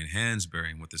 Lorraine Hansberry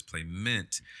and what this play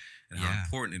meant and how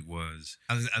important it was.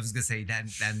 I was gonna say that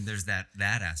there's that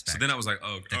aspect. So then I was like,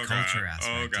 the culture aspect.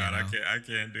 Oh God, I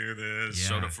can't do this. Yeah.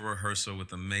 Showed up for rehearsal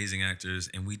with amazing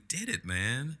actors, and we did it,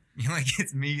 man. You're like,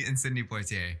 it's me and Sidney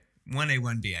Poitier. 1A,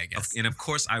 1B, I guess. And of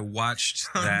course, I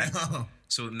watched that. No.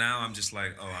 So now I'm just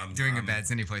like, I'm doing a bad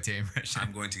Sidney Poitier impression.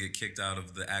 I'm going to get kicked out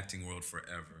of the acting world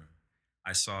forever.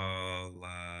 I saw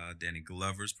Danny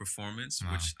Glover's performance,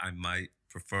 which I might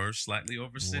prefer slightly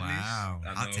over Sidney's. Wow,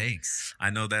 hot takes. I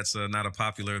know that's not a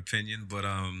popular opinion, but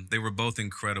they were both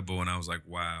incredible, and I was like,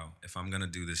 wow, if I'm gonna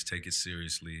do this, take it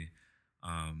seriously.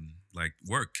 Like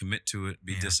work, commit to it,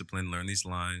 be disciplined, learn these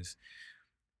lines.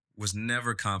 Was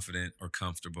never confident or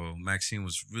comfortable. Maxine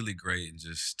was really great and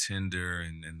just tender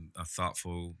and a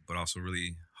thoughtful, but also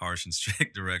really harsh and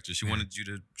strict director. She wanted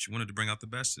to bring out the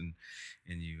best in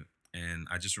you. And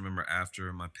I just remember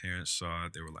after my parents saw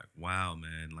it, they were like, "Wow,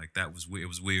 man! Like that was weird. It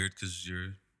was weird because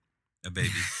you're a baby,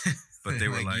 but they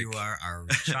were like, you are our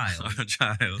child. our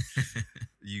child.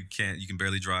 You can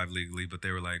barely drive legally, but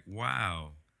they were like,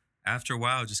 wow." After a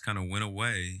while, it just kind of went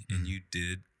away, and you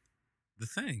did the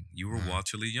thing. You were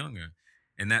Walter Lee Younger,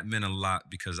 and that meant a lot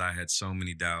because I had so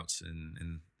many doubts,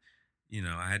 and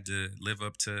I had to live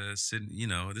up to Sidney.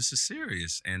 This is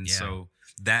serious, and so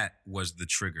that was the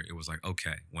trigger. It was like,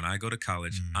 okay, when I go to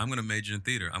college, I'm going to major in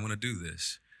theater. I'm going to do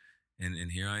this,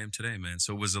 and here I am today, man.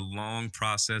 So it was a long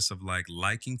process of like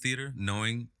liking theater,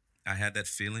 knowing I had that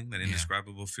feeling, that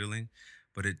indescribable feeling,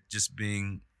 but it just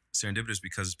being serendipitous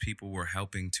because people were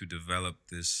helping to develop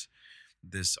this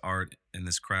art and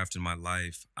this craft in my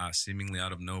life, seemingly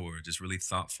out of nowhere, just really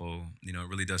thoughtful. It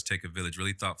really does take a village,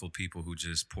 really thoughtful people who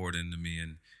just poured into me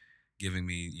and giving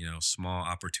me, small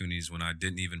opportunities when I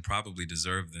didn't even probably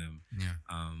deserve them. Yeah.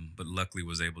 But luckily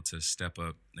was able to step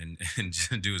up and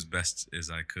do as best as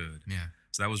I could. Yeah.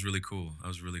 So that was really cool. That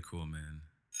was really cool, man.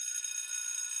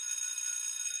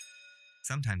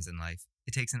 Sometimes in life,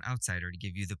 it takes an outsider to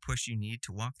give you the push you need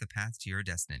to walk the path to your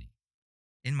destiny.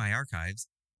 In my archives,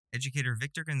 educator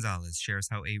Victor Gonzalez shares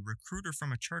how a recruiter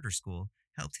from a charter school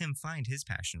helped him find his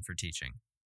passion for teaching.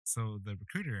 So the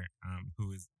recruiter,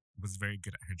 who was very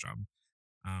good at her job,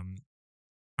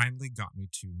 finally got me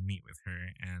to meet with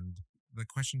her. And the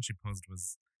question she posed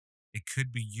was, it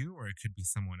could be you or it could be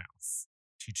someone else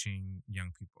teaching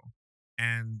young people.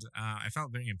 And I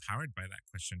felt very empowered by that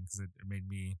question because it made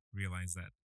me realize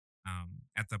that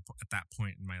at that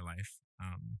point in my life,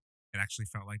 it actually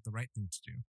felt like the right thing to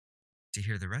do. To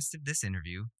hear the rest of this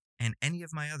interview and any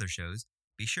of my other shows,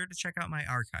 be sure to check out my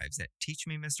archives at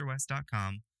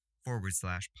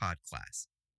teachmemrwest.com/podclass.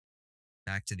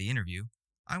 Back to the interview,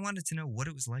 I wanted to know what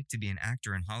it was like to be an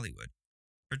actor in Hollywood.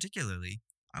 Particularly,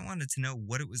 I wanted to know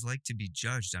what it was like to be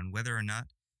judged on whether or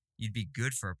not you'd be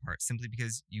good for a part simply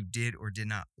because you did or did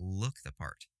not look the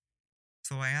part.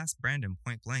 So I asked Brandon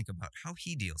point blank about how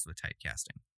he deals with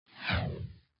typecasting.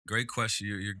 Great question.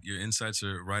 Your insights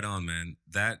are right on, man.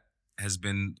 That has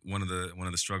been one of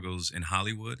the struggles in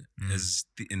Hollywood. As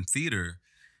in theater,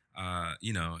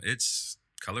 it's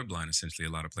colorblind essentially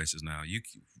a lot of places now.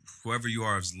 Whoever you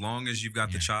are, as long as you've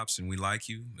got the chops and we like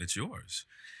you, it's yours.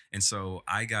 And so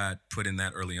I got put in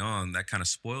that early on. That kind of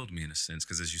spoiled me in a sense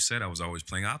because, as you said, I was always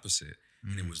playing opposite.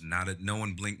 And it was no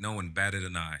one blinked, no one batted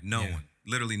an eye. No one.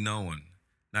 Literally no one.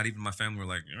 Not even my family were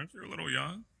like, aren't you a little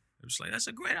young? It was like, that's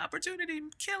a great opportunity.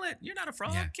 Kill it. You're not a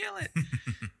fraud. Kill it.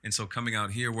 And so coming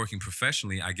out here working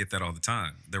professionally, I get that all the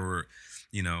time. There were,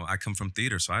 I come from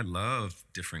theater, so I love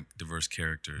different diverse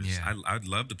characters. Yeah. I'd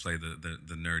love to play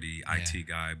the nerdy IT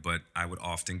guy, but I would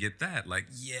often get that. Like,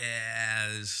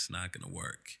 it's not going to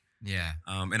work. Yeah.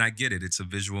 And I get it. It's a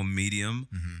visual medium,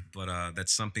 but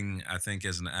that's something I think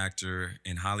as an actor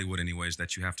in Hollywood anyways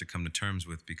that you have to come to terms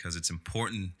with because it's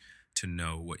important to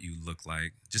know what you look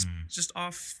like just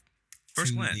off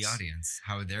First to glance. the audience,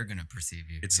 how they're going to perceive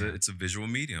you. It's a visual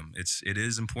medium. It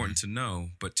is important to know,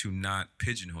 but to not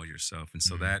pigeonhole yourself. And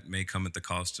so that may come at the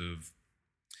cost of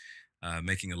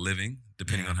making a living,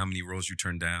 depending on how many roles you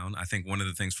turn down. I think one of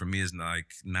the things for me is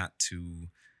like not to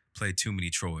play too many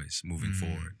Troys moving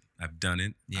forward. I've done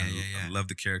it. I love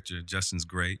the character. Justin's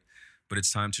great, but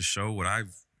it's time to show what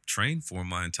I've trained for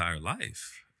my entire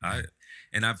life.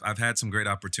 I've had some great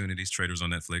opportunities. Traitors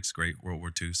on Netflix, great World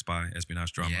War II spy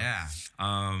espionage drama. Yeah,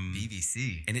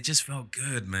 BBC. And it just felt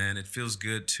good, man. It feels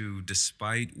good to,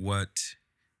 despite what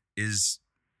is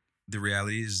the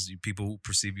reality is, people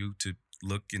perceive you to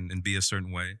look and be a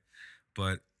certain way.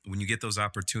 But when you get those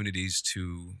opportunities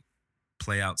to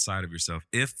play outside of yourself,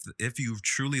 if you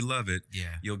truly love it,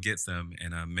 you'll get them,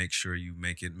 and make sure you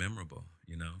make it memorable.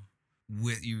 You know.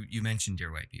 With you mentioned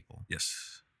Dear White People.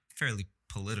 Yes. Fairly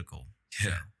political.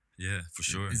 Yeah, for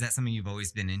sure. Is that something you've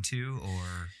always been into,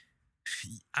 or?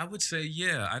 I would say,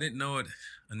 I didn't know it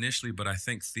initially, but I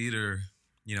think theater,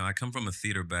 I come from a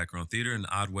theater background. Theater in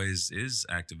odd ways is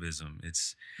activism. It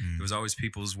was always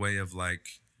people's way of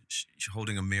like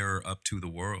holding a mirror up to the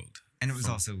world. And it was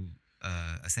also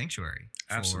a sanctuary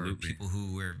for people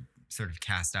who were sort of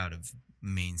cast out of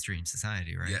mainstream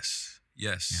society, right? Yes.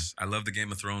 Yeah. I love the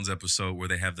Game of Thrones episode where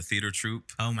they have the theater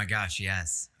troupe. Oh my gosh,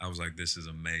 yes. I was like, this is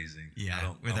amazing. Yeah.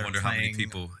 I wonder how many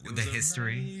people. The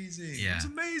history. Amazing. Yeah. It was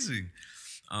amazing.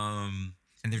 And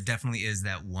there definitely is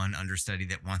that one understudy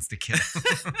that wants to kill.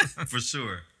 For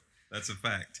sure. That's a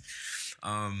fact.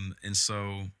 And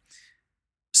so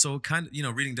kind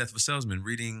of, reading Death of a Salesman,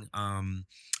 reading,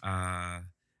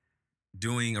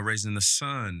 doing A Raisin in the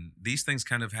Sun, these things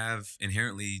kind of have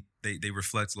inherently, they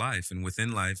reflect life. And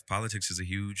within life, politics is a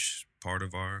huge part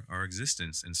of our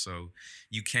existence. And so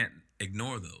you can't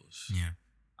ignore those. Yeah.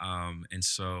 And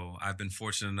so I've been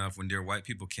fortunate enough when Dear White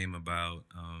People came about,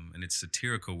 and it's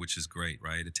satirical, which is great,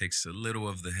 right? It takes a little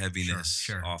of the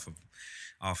heaviness off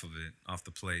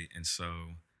the plate. And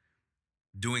so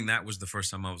doing that was the first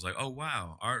time I was like, oh,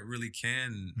 wow, art really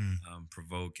can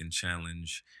provoke and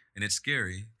challenge. And it's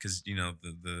scary because,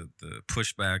 the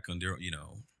pushback on Dear,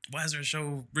 why is there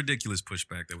so ridiculous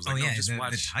pushback that was like, just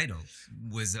watch. The title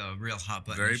was a real hot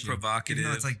button Very issue. Provocative.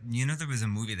 Even though it's like, there was a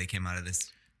movie that came out of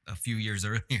this a few years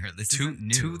earlier. This isn't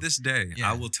new. To this day,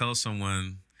 I will tell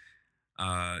someone,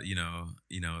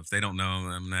 if they don't know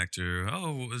I'm an actor,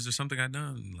 oh, is there something I've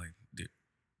done? Like,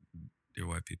 Dear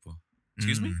White People.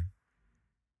 Excuse me?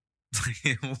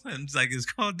 It's like, it's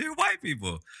called Dear White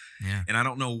People. Yeah. And I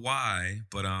don't know why,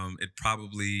 but it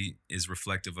probably is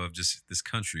reflective of just this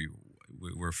country.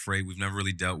 We're afraid. We've never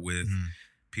really dealt with.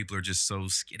 People are just so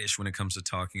skittish when it comes to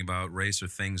talking about race or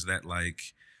things that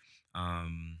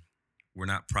we're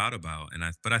not proud about.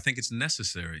 But I think it's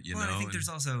necessary, you know. I think there's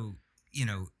also,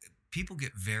 people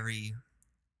get very,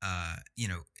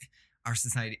 our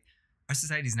society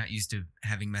is not used to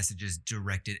having messages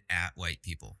directed at white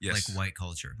people, like white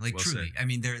culture, like well truly. Said. I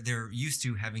mean, they're used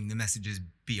to having the messages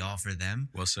be all for them.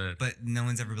 Well said. But no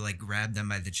one's ever grabbed them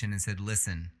by the chin and said,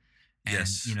 "Listen." And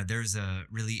there's a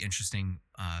really interesting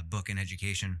book in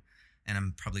education, and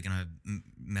I'm probably gonna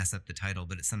mess up the title,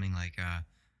 but it's something like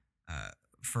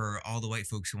for all the white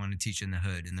folks who want to teach in the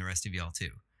hood, and the rest of y'all too.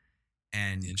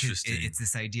 And it's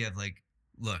this idea of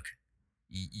look,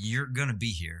 you're gonna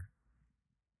be here.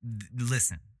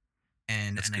 Listen,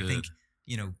 and I think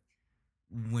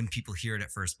when people hear it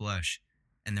at first blush,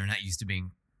 and they're not used to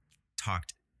being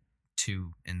talked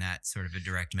to in that sort of a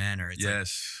direct manner,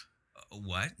 it's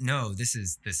what? No, this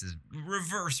is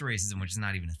reverse racism, which is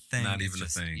not even a thing. Not even a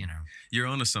thing. You're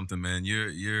onto something, man.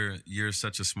 You're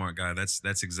such a smart guy.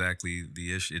 That's exactly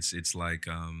the issue. It's like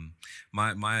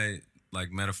my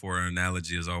metaphor or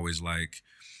analogy is always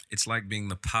it's like being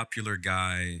the popular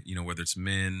guy. Whether it's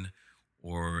men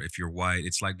or if you're white,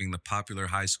 it's like being the popular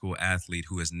high school athlete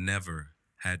who has never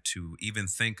had to even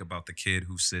think about the kid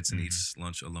who sits and eats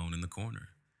lunch alone in the corner.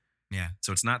 Yeah.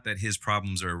 So it's not that his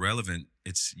problems are irrelevant.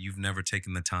 It's you've never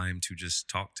taken the time to just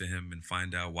talk to him and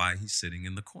find out why he's sitting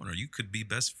in the corner. You could be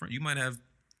best friend. You might have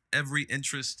every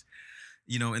interest,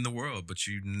 in the world, but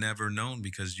you've never known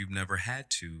because you've never had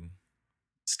to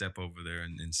step over there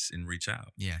and reach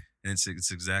out. Yeah. And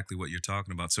it's exactly what you're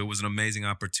talking about. So it was an amazing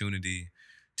opportunity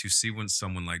to see when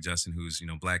someone like Justin, who's,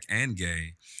 Black and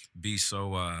gay, be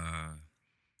so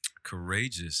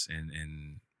courageous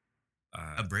and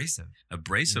abrasive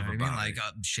about it.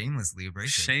 Shamelessly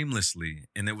abrasive. Shamelessly.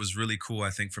 And it was really cool,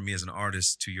 I think, for me as an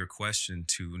artist, to your question,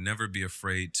 to never be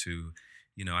afraid to,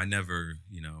 I never,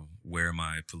 wear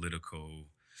my political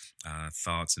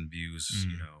thoughts and views,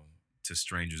 to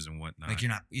strangers and whatnot. Like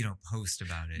you don't post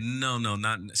about it. No,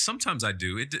 not. Sometimes I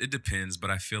do. It depends, but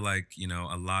I feel like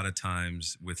a lot of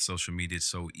times with social media, it's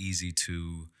so easy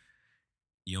to.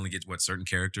 You only get certain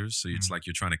characters, so it's like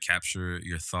you're trying to capture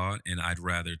your thought, and I'd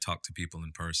rather talk to people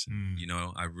in person.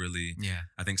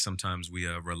 I think sometimes we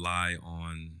rely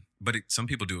on, but some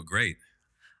people do it great.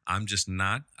 I'm just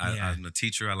not. I'm a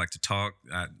teacher. I like to talk.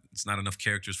 It's not enough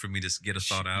characters for me to get a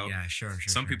thought out. Yeah, sure.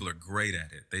 Some people are great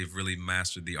at it. They've really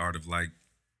mastered the art of like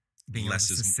being able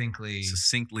to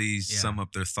succinctly sum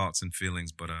up their thoughts and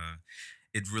feelings. But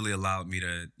it really allowed me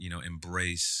to,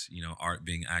 embrace, art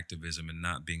being activism and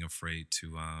not being afraid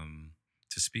to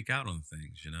speak out on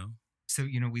things. So,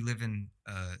 we live in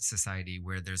a society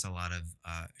where there's a lot of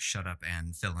shut up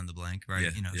and fill in the blank,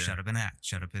 right? Shut up and act,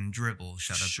 shut up and dribble,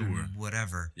 shut up and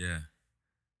whatever. Yeah.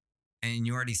 And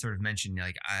you already sort of mentioned,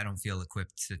 like, I don't feel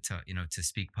equipped to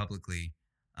speak publicly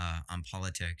on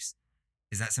politics.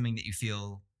 Is that something that you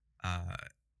feel,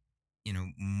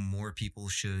 more people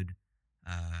should,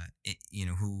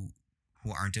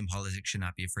 who aren't in politics should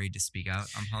not be afraid to speak out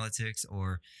on politics?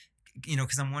 Or,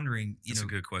 because I'm wondering, That's a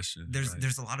good question.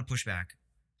 There's a lot of pushback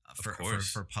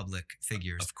for public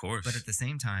figures. Of course. But at the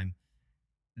same time,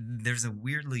 there's a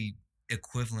weirdly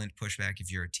equivalent pushback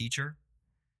if you're a teacher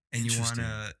and you want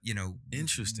to,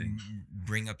 Interesting.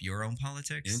 bring up your own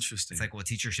politics. Interesting. It's like, well,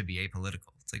 teachers should be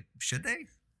apolitical. It's like, should they?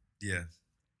 Yeah.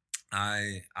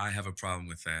 I have a problem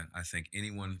with that. I think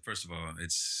anyone, first of all,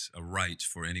 it's a right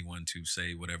for anyone to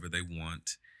say whatever they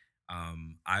want.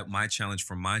 My challenge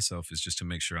for myself is just to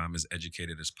make sure I'm as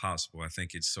educated as possible. I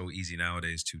think it's so easy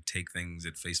nowadays to take things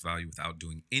at face value without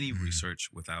doing any research,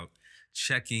 without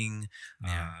checking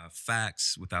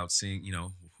facts, without seeing,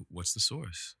 what's the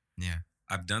source. Yeah.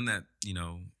 I've done that,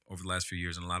 over the last few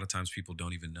years, and a lot of times people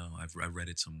don't even know. I read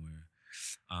it somewhere.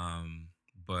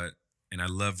 And I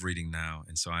love reading now.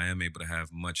 And so I am able to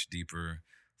have much deeper,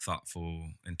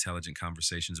 thoughtful, intelligent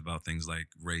conversations about things like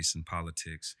race and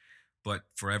politics. But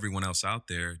for everyone else out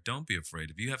there, don't be afraid.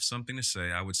 If you have something to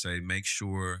say, I would say make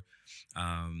sure,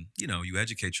 you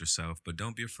educate yourself, but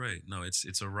don't be afraid. No,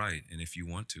 it's a right. And if you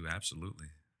want to,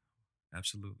 absolutely.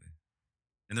 Absolutely.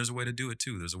 And there's a way to do it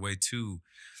too. There's a way to,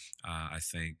 I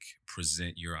think,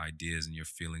 present your ideas and your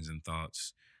feelings and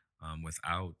thoughts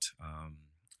without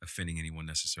offending anyone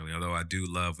necessarily. Although I do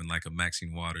love when like a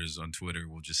Maxine Waters on Twitter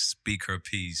will just speak her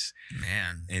piece.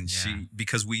 Man. And she,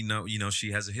 because we know,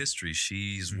 she has a history.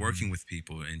 She's working with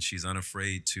people and she's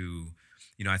unafraid to,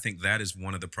 I think that is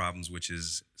one of the problems, which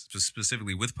is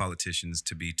specifically with politicians,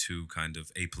 to be too kind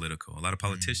of apolitical. A lot of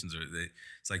politicians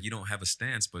it's like, you don't have a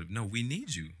stance, but no, we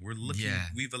need you. We're looking,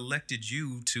 we've elected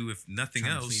you to, if nothing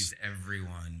else, please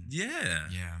everyone. Yeah.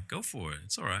 Go for it.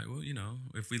 It's all right. Well,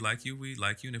 if we like you, we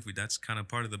like you. And if that's kind of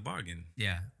part of the bargain.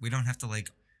 Yeah. We don't have to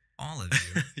like all of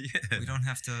you. We don't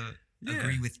have to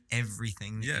agree with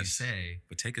everything that you say.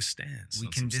 But take a stance. We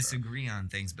can disagree on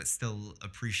things, but still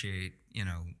appreciate,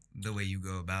 the way you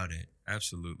go about it.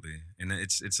 Absolutely. And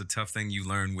it's a tough thing you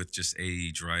learn with just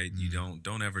age, right? You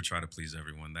don't ever try to please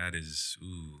everyone. That's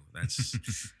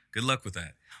good luck with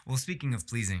that. Well, speaking of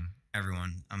pleasing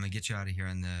everyone, I'm going to get you out of here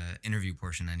on the interview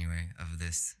portion anyway of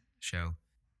this show.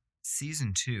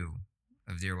 Season 2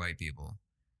 of Dear White People,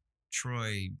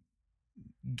 Troy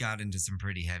got into some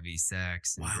pretty heavy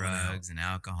sex and drugs and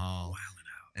alcohol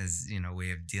as,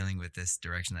 way of dealing with this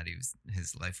direction that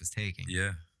his life was taking.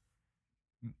 Yeah.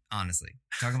 Honestly,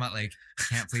 talking about like,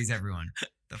 can't please everyone.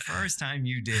 The first time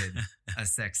you did a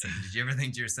sex scene, did you ever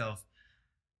think to yourself,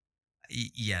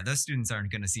 yeah, those students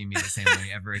aren't going to see me the same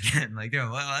way ever again? Like,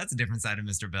 well, that's a different side of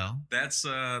Mr. Bell. That's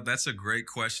a great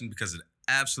question because it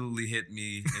absolutely hit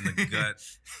me in the gut.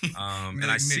 And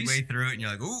I see midway through it, and you're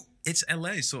like, "Ooh, it's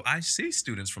LA." So I see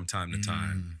students from time to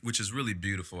time, which is really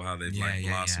beautiful how they've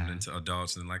blossomed into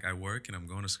adults. And like I work and I'm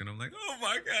going to school, and I'm like, "Oh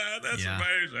my God, that's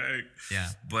amazing!" Yeah.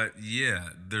 But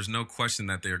there's no question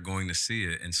that they're going to see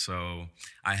it, and so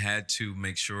I had to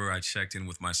make sure I checked in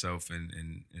with myself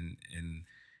and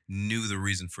knew the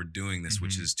reason for doing this,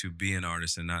 which is to be an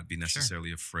artist and not be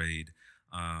necessarily afraid.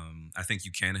 I think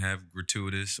you can have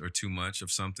gratuitous or too much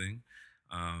of something,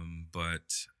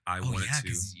 but I wanted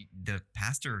to. The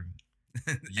pastor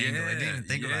angle, I didn't even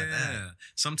think about that.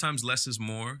 Sometimes less is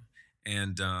more,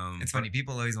 and it's funny.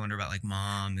 People always wonder about like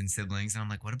mom and siblings, and I'm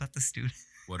like, what about the students?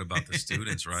 What about the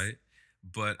students, right?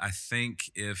 But I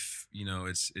think if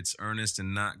it's earnest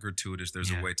and not gratuitous,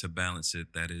 there's a way to balance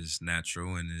it that is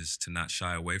natural and is to not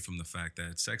shy away from the fact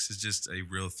that sex is just a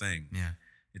real thing. Yeah,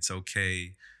 it's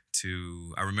okay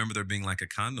to. I remember there being like a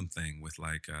condom thing with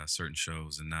like certain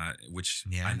shows, and which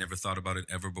I never thought about it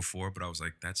ever before. But I was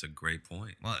like, that's a great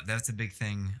point. Well, that's a big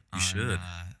thing. You should.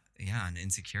 On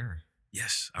Insecure.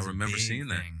 Yes, I It's a remember big seeing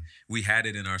that. thing. We had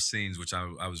it in our scenes, which I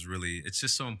was really. It's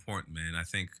just so important, man. I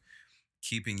think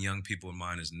keeping young people in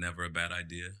mind is never a bad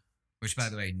idea. Which, by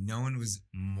the way, no one was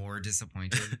more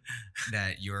disappointed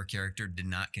that your character did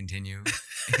not continue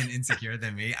in Insecure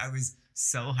than me. I was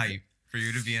so hyped for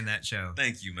you to be in that show.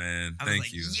 Thank you, man. I was Thank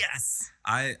like, you. yes.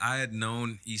 I had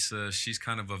known Issa. She's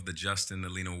kind of the Justin, the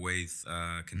Lena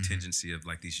Waithe contingency of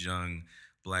like these young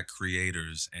Black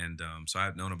creators, and so I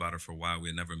had known about her for a while. We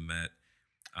had never met,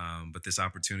 but this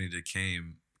opportunity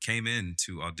came in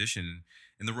to audition,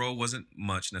 and the role wasn't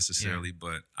much necessarily,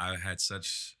 but I had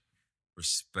such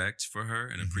respect for her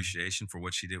and appreciation for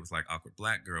what she did with like Awkward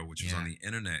Black Girl, which was on the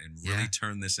internet, and really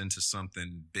turned this into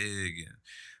something big and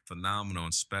phenomenal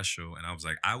and special. And I was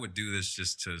like, I would do this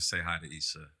just to say hi to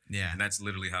Issa. Yeah. And that's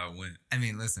literally how it went. I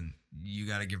mean, listen, you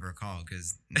got to give her a call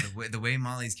because the way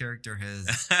Molly's character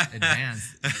has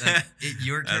advanced, like,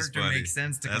 your character makes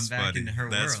sense to come back into her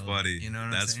world. That's funny. You know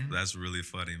what I'm saying? That's really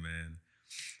funny, man.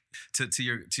 To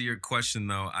your question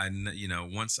though,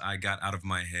 once I got out of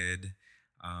my head,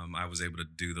 I was able to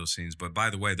do those scenes. But by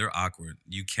the way, they're awkward.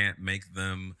 You can't make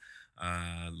them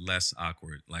less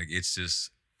awkward. Like, it's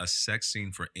just a sex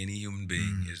scene for any human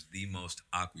being is the most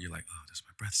awkward. You're like, oh, does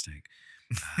my breath stink?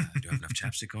 Do I have enough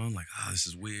chapstick on? Like, oh, this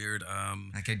is weird.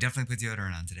 Like, I definitely put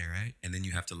deodorant on today, right? And then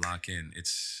you have to lock in.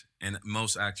 And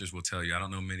most actors will tell you. I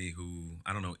don't know any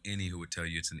who would tell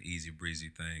you it's an easy breezy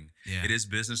thing. Yeah. It is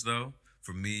business though.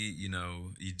 For me, you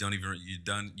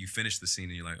finish the scene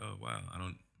and you're like, oh wow,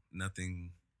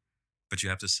 nothing, but you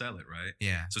have to sell it, right?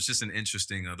 Yeah. So it's just an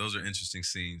interesting. Those are interesting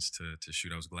scenes to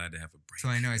shoot. I was glad to have a break. So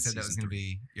I know I said that was going to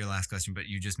be your last question, but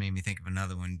you just made me think of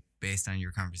another one based on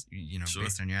your Sure.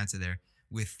 based on your answer there.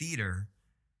 With theater,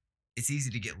 it's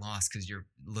easy to get lost because you're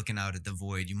looking out at the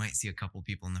void. You might see a couple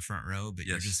people in the front row, but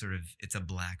you're just it's a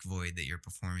black void that you're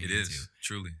performing into. It is,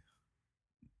 truly.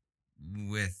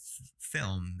 With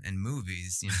film and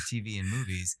movies, TV and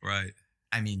movies, right?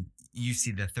 I mean, you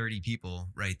see the 30 people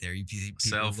right there. You see people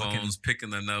cell phones,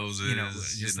 picking their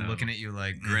noses, looking at you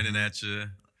like grinning at you.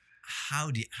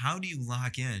 How do you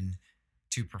lock in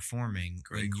to performing?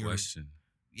 Great question.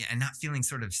 Yeah, and not feeling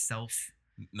sort of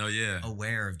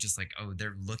aware of just like, oh,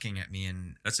 they're looking at me,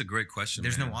 and that's a great question.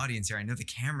 There's no audience here. I know the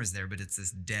camera's there, but it's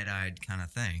this dead-eyed kind of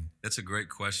thing. That's a great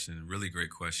question, really great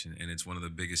question, and it's one of the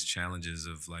biggest challenges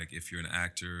of like if you're an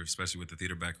actor, especially with the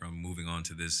theater background, moving on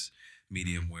to this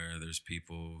medium where there's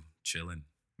people chilling,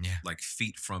 like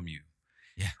feet from you,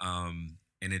 and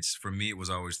it's for me, it was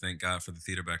always thank God for the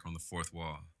theater background, the fourth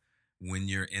wall. When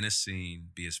you're in a scene,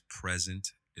 be as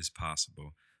present as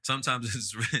possible. Sometimes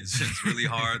it's really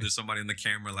hard. There's somebody in the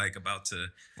camera like about to.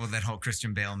 Well, that whole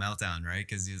Christian Bale meltdown, right?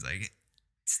 Because he was like,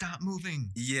 "Stop moving."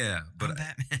 Yeah, but I'm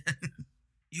Batman.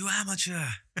 You amateur.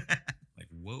 Like,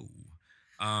 whoa.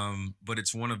 But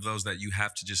it's one of those that you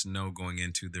have to just know going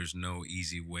into. There's no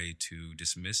easy way to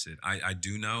dismiss it. I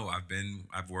do know.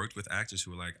 I've worked with actors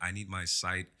who are like, I need my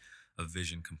sight of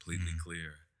vision completely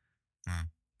clear.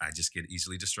 I just get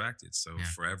easily distracted. So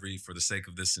for the sake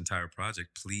of this entire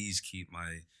project, please keep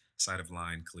my sight of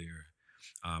line clear.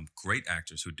 Great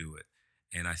actors who do it.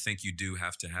 And I think you do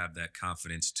have to have that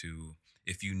confidence to,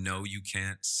 if you know you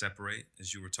can't separate,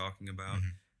 as you were talking about,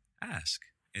 ask.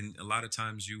 And a lot of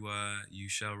times you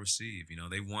shall receive.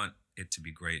 They want it to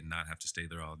be great and not have to stay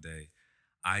there all day.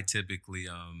 I typically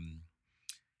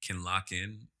can lock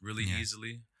in really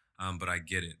easily. But I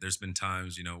get it. There's been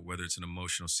times, whether it's an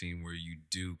emotional scene where you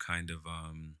do kind of,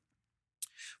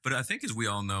 but I think as we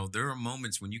all know, there are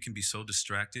moments when you can be so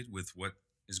distracted with what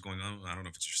is going on. I don't know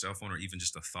if it's your cell phone or even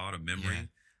just a thought, a memory,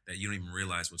 that you don't even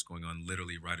realize what's going on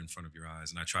literally right in front of your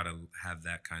eyes. And I try to have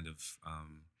that kind of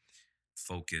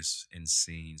focus in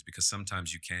scenes because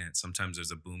sometimes you can't. Sometimes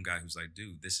there's a boom guy who's like,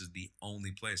 dude, this is the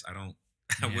only place.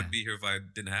 I would be here if I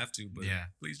didn't have to, but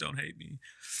please don't hate me.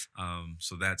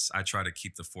 So I try to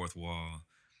keep the fourth wall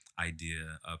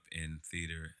idea up in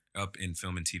theater, up in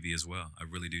film and TV as well. I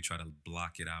really do try to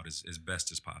block it out as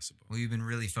best as possible. Well, you've been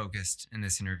really focused in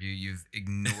this interview. You've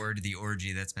ignored the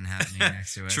orgy that's been happening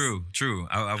next to us. True.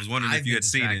 I was wondering if you had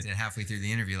seen it. Halfway through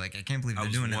the interview, like, I can't believe they're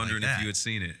doing it like that. I was wondering if you had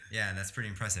seen it. Yeah, that's pretty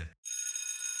impressive.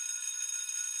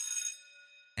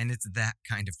 And it's that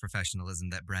kind of professionalism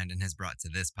that Brandon has brought to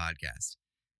this podcast.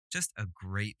 Just a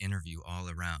great interview all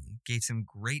around. Gave some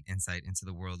great insight into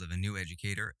the world of a new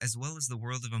educator as well as the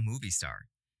world of a movie star.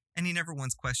 And he never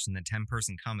once questioned the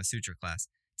 10-person Kama Sutra class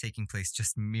taking place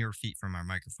just mere feet from our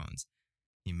microphones.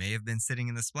 He may have been sitting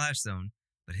in the splash zone,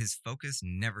 but his focus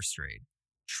never strayed.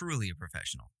 Truly a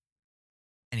professional.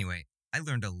 Anyway, I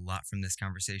learned a lot from this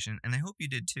conversation, and I hope you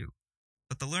did too.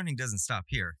 But the learning doesn't stop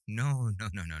here. No.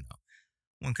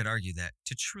 One could argue that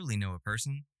to truly know a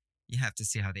person, you have to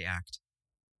see how they act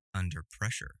under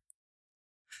pressure.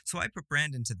 So I put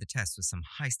Brandon to the test with some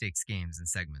high stakes games and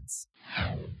segments.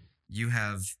 You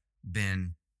have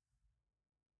been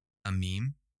a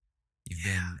meme. You've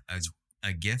been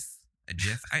a GIF. A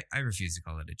GIF? I refuse to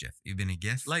call it a GIF. You've been a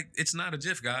GIF? Like, it's not a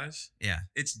GIF, guys. Yeah.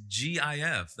 It's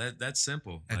GIF. That's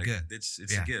simple. A Like, GIF. It's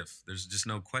Yeah. a GIF. There's just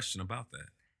no question about that.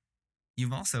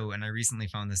 You've also, and I recently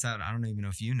found this out, I don't even know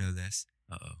if you know this,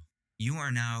 Uh-oh. you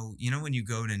are now, when you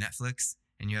go to Netflix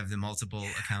and you have the multiple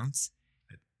accounts,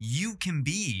 you can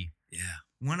be Yeah.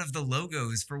 one of the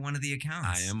logos for one of the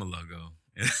accounts. I am a logo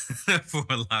for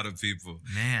a lot of people.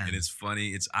 Man. And it's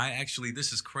funny.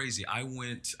 This is crazy. I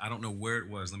don't know where it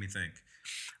was. Let me think.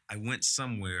 I went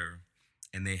somewhere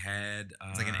and they had.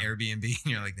 It's like an Airbnb and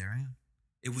you're like, there I am.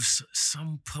 It was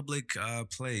some public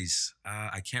place.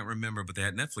 I can't remember, but they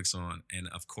had Netflix on. And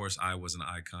of course, I was an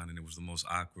icon and it was the most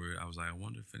awkward. I was like, I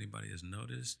wonder if anybody has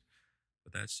noticed.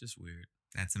 But that's just weird.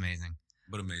 That's amazing.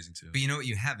 But amazing too. But you know what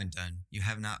you haven't done? You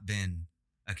have not been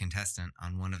a contestant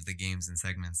on one of the games and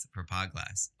segments for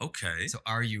Podclass. Okay. So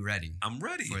are you ready? I'm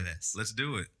ready for this. Let's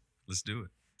do it.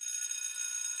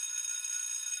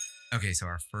 Okay, so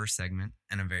our first segment,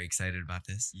 and I'm very excited about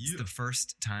this. Yeah. It's the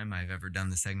first time I've ever done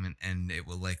the segment, and it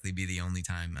will likely be the only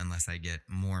time unless I get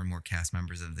more and more cast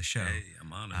members of the show. Hey,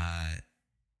 I'm honored.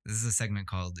 This is a segment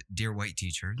called Dear White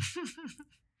Teacher.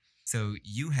 So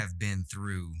you have been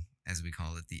through, as we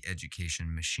call it, the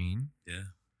education machine.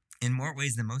 Yeah. In more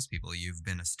ways than most people. You've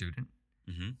been a student,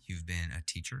 Mm-hmm. you've been a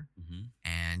teacher, Mm-hmm.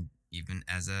 and even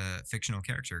as a fictional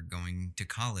character going to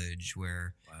college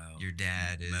where Wow. your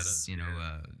dad is,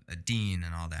 Meta, a dean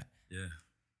and all that. Yeah.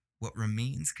 What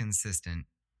remains consistent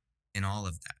in all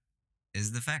of that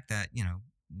is the fact that,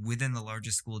 within the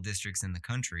largest school districts in the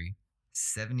country,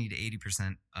 70 to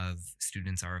 80% of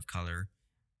students are of color,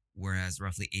 whereas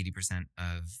roughly 80%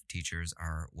 of teachers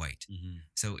are white. Mm-hmm.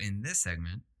 So in this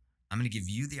segment, I'm going to give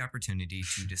you the opportunity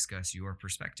to discuss your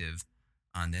perspective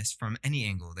on this from any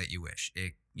angle that you wish.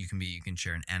 You can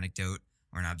share an anecdote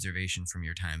or an observation from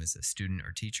your time as a student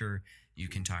or teacher. You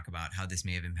can talk about how this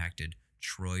may have impacted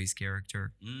Troy's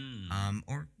character,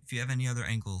 or if you have any other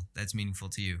angle that's meaningful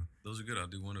to you. Those are good. I'll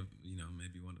do one of,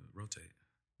 maybe one to rotate.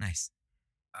 Nice.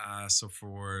 So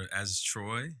as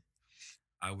Troy,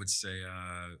 I would say,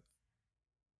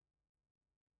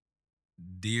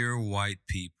 dear white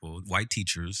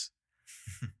teachers.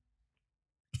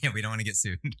 Yeah, we don't want to get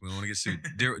sued. We don't want to get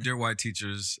sued. Dear white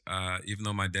teachers, even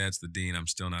though my dad's the dean, I'm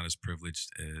still not as privileged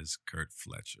as Kurt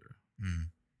Fletcher. Mm.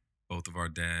 Both of our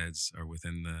dads are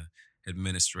within the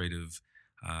administrative,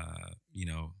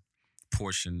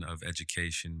 portion of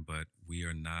education, but we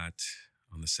are not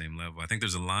on the same level. I think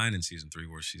there's a line in season 3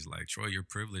 where she's like, Troy, you're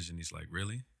privileged. And he's like,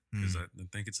 really? Because I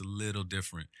think it's a little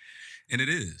different. And it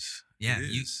is. Yeah, It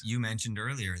is. you mentioned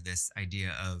earlier this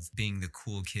idea of being the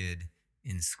cool kid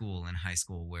in school, in high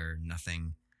school, where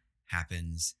nothing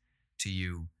happens to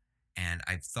you. And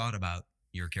I've thought about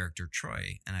your character,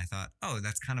 Troy, and I thought, oh,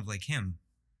 that's kind of like him.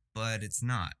 But it's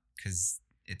not, because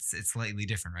it's slightly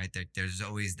different, right? There's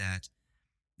always that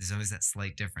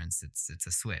slight difference. It's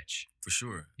a switch. For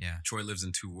sure. Yeah. Troy lives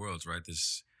in two worlds, right?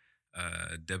 This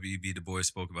W.B. Du Bois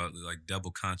spoke about like double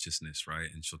consciousness, right?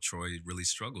 And so Troy really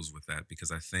struggles with that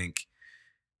because I think,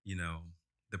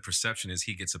 the perception is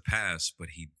he gets a pass, but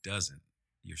he doesn't.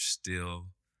 You're still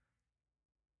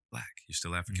Black. You're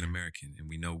still African American. And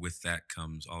we know with that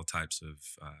comes all types of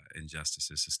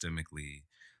injustices systemically,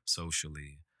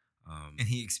 socially. And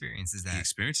he experiences that. He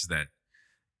experiences that.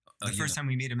 The first time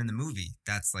we meet him in the movie,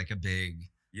 that's like a big,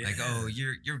 like, oh,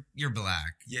 you're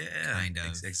Black. Yeah. Kind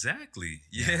of. Exactly.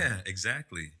 Yeah,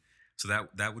 exactly. So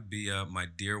that would be my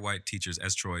dear white teachers,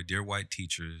 as Troy, dear white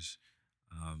teachers.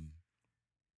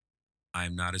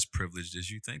 I'm not as privileged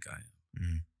as you think I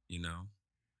am.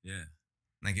 Yeah.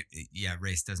 Like,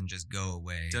 race doesn't just go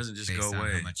away. It doesn't just based go on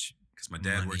away. how much Because my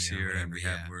dad money works or here and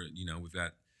whatever, we've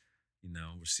got,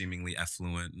 we're seemingly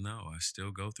affluent. No, I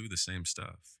still go through the same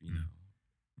stuff.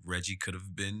 Reggie could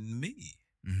have been me.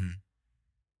 Mm-hmm.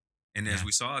 And as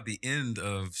we saw at the end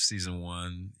of season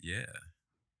 1,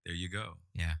 there you go.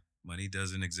 Yeah. Money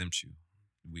doesn't exempt you.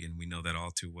 We know that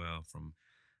all too well from,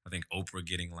 I think, Oprah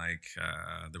getting like,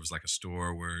 there was like a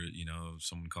store where,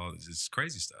 someone called it, it's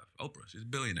crazy stuff. Oprah, she's a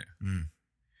billionaire. Mm.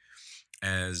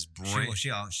 As Brain.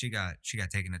 She got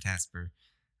taken to task for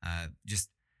just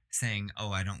saying,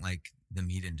 oh, I don't like the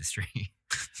meat industry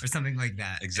or something like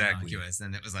that. Exactly. Innocuous.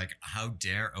 And it was like, how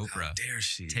dare Oprah How dare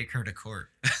she? take her to court?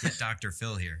 Get Dr.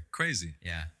 Phil here. Crazy.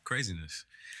 Yeah. Craziness.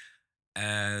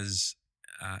 As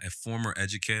a former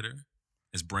educator,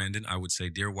 as Brandon, I would say,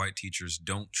 dear white teachers,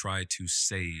 don't try to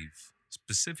save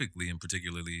specifically and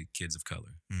particularly kids of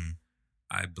color.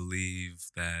 I believe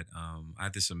that I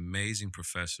had this amazing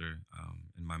professor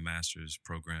in my master's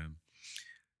program.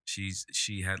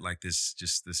 She had like this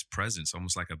presence,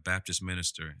 almost like a Baptist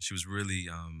minister. She was really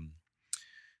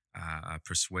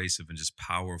persuasive and just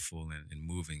powerful and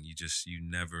moving. You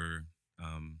never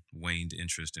waned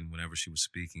interest in whenever she was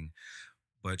speaking.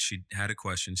 But she had a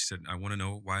question. She said, "I want to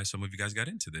know why some of you guys got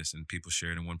into this." And people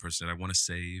shared, and one person said, "I want to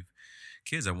save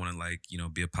kids. I want to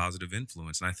be a positive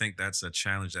influence." And I think that's a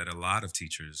challenge that a lot of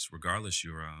teachers, regardless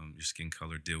your skin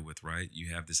color, deal with. Right?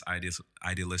 You have this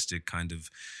idealistic kind of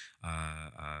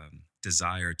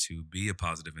desire to be a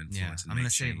positive Yeah. influence and I'm going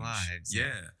make to save change. lives.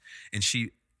 Yeah. And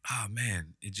she, oh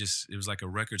man, it was like a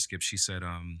record skip. She said,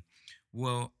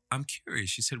 "Well, I'm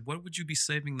curious." She said, "What would you be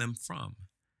saving them from?"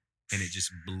 And it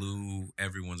just blew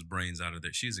everyone's brains out of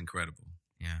there. She's incredible,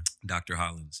 Yeah. Dr.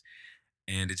 Hollins.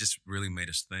 And it just really made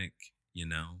us think, you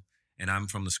know. And I'm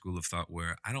from the school of thought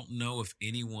where I don't know if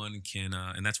anyone can,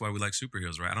 and that's why we like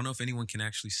superheroes, right? I don't know if anyone can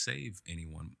actually save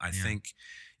anyone. I Yeah. think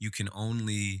you can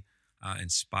only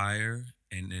inspire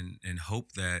and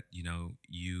hope that,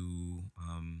 you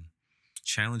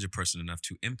challenge a person enough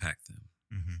to impact them,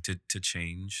 Hmm. to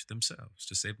change themselves,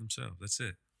 to save themselves. That's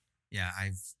it. Yeah.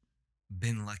 I've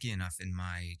been lucky enough in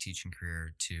my teaching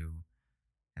career to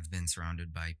have been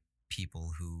surrounded by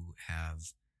people who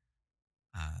have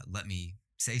let me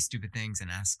say stupid things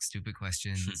and ask stupid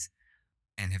questions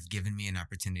and have given me an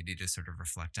opportunity to sort of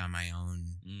reflect on my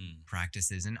own Mm,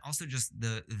 practices and also just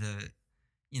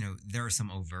there are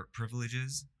some overt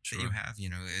privileges that you sure. have,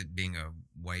 it being a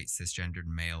white cisgendered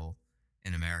male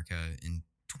in America in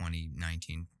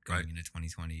 2019 Right. going into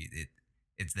 2020.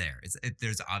 It's there.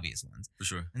 There's obvious ones, For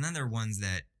sure. and then there are ones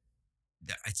that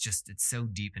it's so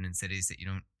deep and insidious that you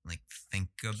don't like think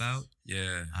about.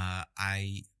 Yeah.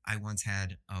 I once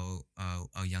had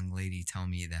a young lady tell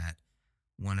me that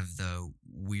one of the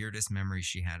weirdest memories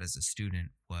she had as a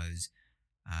student was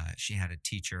she had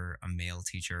a male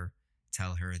teacher,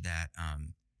 tell her that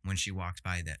when she walked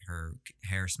by that her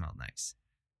hair smelled nice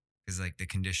because like the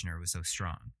conditioner was so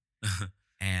strong.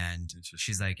 And Interesting.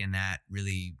 she's like, and that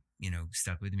really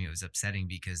stuck with me. It was upsetting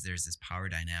because there's this power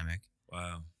dynamic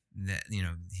Wow. that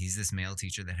he's this male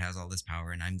teacher that has all this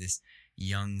power and I'm this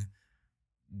young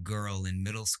girl in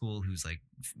middle school who's like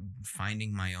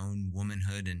finding my own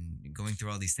womanhood and going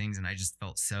through all these things and I just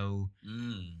felt so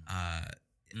Mm,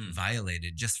 mm.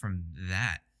 violated just from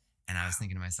that. And I was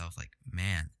thinking to myself like,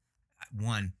 man,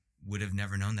 one would have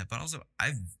never known that, but also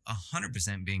I've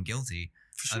 100% been guilty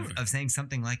For sure. of saying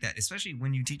something like that, especially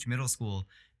when you teach middle school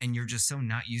and you're just so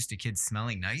not used to kids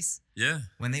smelling nice Yeah.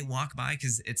 when they walk by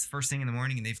because it's first thing in the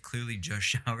morning and they've clearly just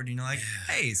showered and you're like,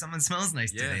 Yeah. hey, someone smells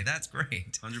nice Yeah. today. That's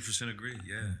great. 100% agree.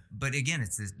 Yeah. But again,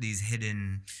 it's these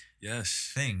hidden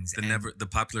Yes. things. The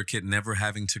popular kid never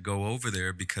having to go over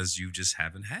there because you just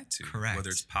haven't had to. Correct. Whether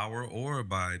it's power or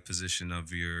by position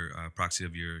of your proxy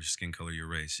of your skin color, your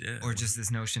race. Yeah. Or just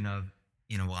this notion of,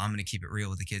 well, I'm going to keep it real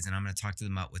with the kids and I'm going to talk to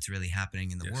them about what's really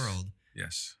happening in the Yes. world.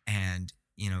 Yes. And,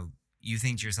 you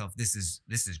think to yourself, this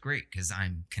is great because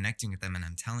I'm connecting with them and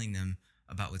I'm telling them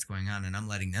about what's going on and I'm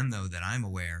letting them know that I'm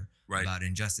aware Right. about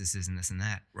injustices and this and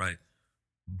that. Right.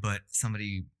 But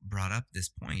somebody brought up this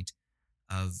point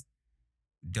of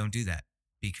don't do that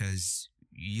because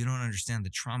you don't understand the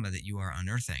trauma that you are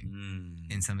unearthing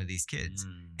Mm. in some of these kids.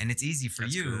 Mm. And it's easy for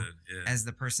That's you good. Yeah. as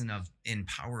the person in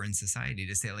power in society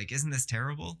to say like, isn't this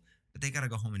terrible? But they got to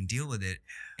go home and deal with it.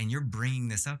 And you're bringing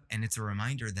this up. And it's a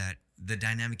reminder that the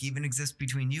dynamic even exists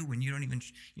between you when you're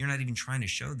not even trying to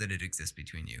show that it exists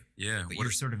between you, Yeah. but you're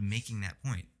sort of making that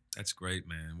point. That's great,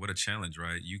 man. What a challenge,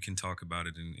 right? You can talk about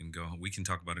it and go home. We can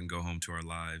talk about it and go home to our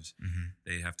lives. Mm-hmm.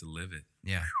 They have to live it.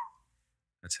 Yeah.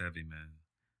 That's heavy, man.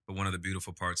 But one of the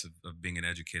beautiful parts of being an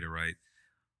educator, right?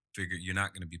 You're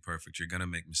not going to be perfect. You're going to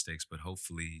make mistakes, but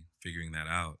hopefully figuring that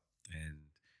out. And,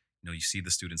 you see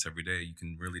the students every day. You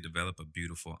can really develop a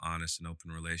beautiful, honest, and open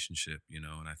relationship, and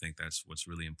I think that's what's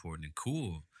really important and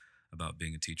cool about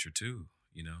being a teacher too.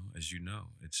 As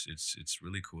it's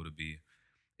really cool to be,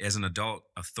 as an adult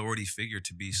authority figure,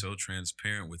 to be so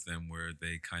transparent with them where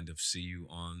they kind of see you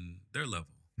on their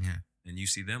level. Yeah. And you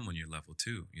see them on your level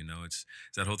too. It's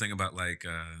that whole thing about like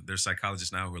there's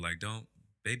psychologists now who are like, don't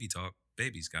baby talk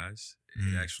babies, guys.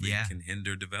 It actually yeah. can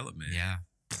hinder development. Yeah.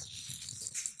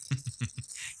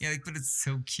 Yeah, but it's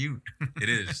so cute. It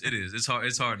is. It's hard.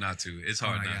 It's hard not to. It's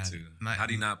hard my not God. to. How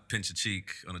do you not pinch a cheek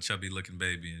on a chubby looking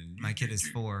baby? And My kid is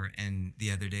 4, and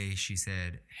the other day she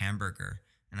said hamburger,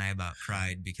 and I about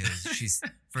cried because she's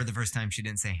for the first time she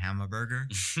didn't say hamburger,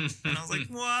 and I was like,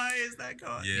 "Why is that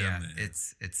going?" Yeah, man.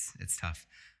 it's tough.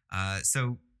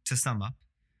 So to sum up,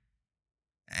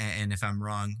 And if I'm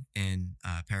wrong in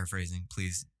paraphrasing,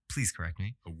 please correct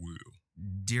me. I will.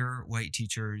 Dear white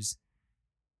teachers,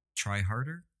 try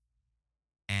harder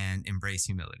and embrace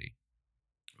humility.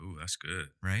 Ooh, that's good.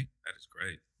 Right? That is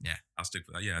great. Yeah. I'll stick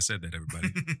with that. Yeah, I said that, everybody.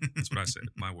 That's what I said.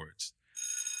 My words.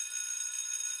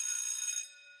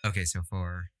 Okay, so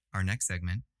for our next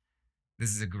segment, this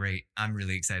is I'm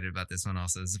really excited about this one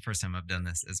also. This is the first time I've done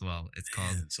this as well. It's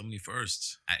called Man, so many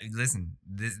firsts. listen,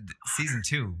 this season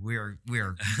 2. We are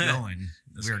going.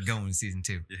 We are going to season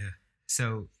 2. Yeah.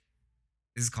 So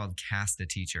this is called Cast a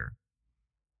Teacher.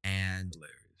 And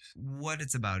Hilarious. what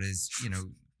it's about is,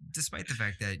 despite the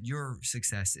fact that your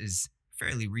success is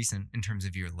fairly recent in terms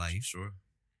of your life, Sure.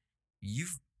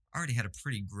 you've already had a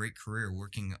pretty great career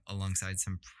working alongside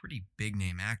some pretty big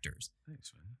name actors.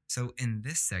 Thanks, man. So in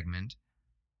this segment,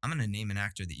 I'm going to name an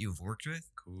actor that you've worked with,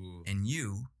 Cool. and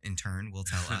you, in turn, will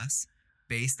tell us,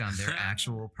 based on their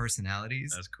actual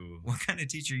personalities, That's cool. what kind of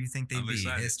teacher you think they'd I'm be.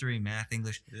 excited. History, math,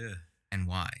 English, Yeah. and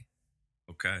why.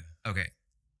 Okay. Okay,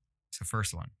 so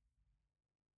first one,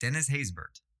 Dennis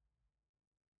Haysbert.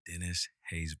 Dennis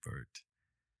Haysbert.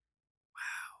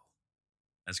 Wow.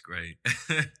 That's great.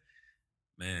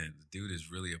 Man, the dude is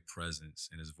really a presence,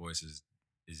 and his voice is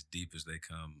as deep as they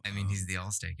come. I mean, he's the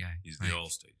All-State guy. He's the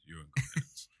All-State. You're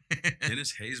incorrect.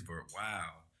 Dennis Haysbert.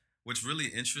 Wow. What's really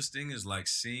interesting is like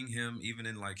seeing him even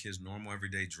in like his normal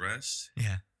everyday dress.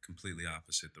 Yeah. Completely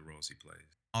opposite the roles he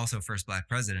plays. Also, first black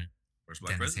president. First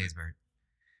black Dennis president.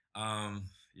 Haysbert.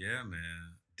 Yeah,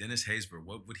 man. Dennis Haysbert.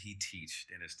 What would he teach?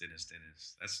 Dennis.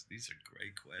 These are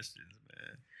great questions,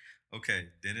 man. Okay,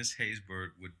 Dennis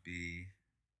Haysbert would be.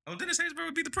 Oh, Dennis Haysbert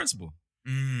would be the principal.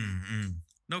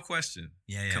 No question.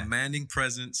 Yeah. Commanding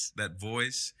presence, that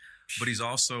voice. But he's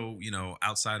also,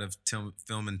 outside of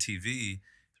film and TV,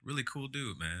 really cool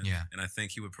dude, man. Yeah. And I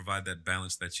think he would provide that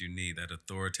balance that you need, that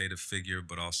authoritative figure,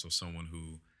 but also someone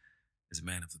who is a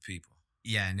man of the people.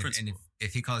 Yeah, and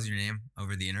if he calls your name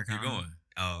over the intercom, You're going.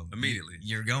 Oh, immediately.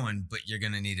 You're going, but you're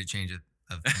going to need a change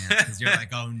of plans because you're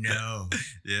like, oh no.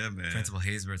 Yeah, man. Principal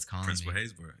Haysbert's calling Principal me.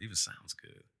 Haysbert. Even sounds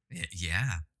good.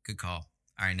 Yeah, good call.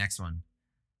 All right, next one.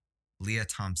 Leah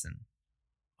Thompson.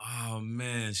 Oh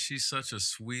man, she's such a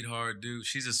sweetheart, dude.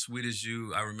 She's as sweet as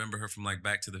you. I remember her from like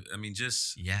Back to the. I mean,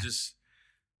 just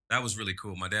that was really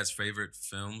cool. My dad's favorite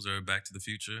films are Back to the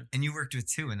Future, and you worked with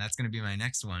 2, and that's going to be my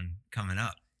next one coming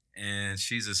up. And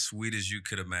she's as sweet as you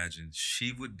could imagine.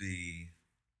 She would be.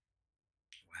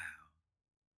 Wow,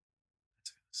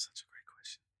 that's such a great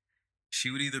question. She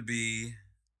would either be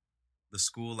the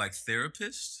school like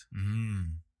therapist.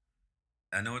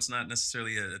 I know it's not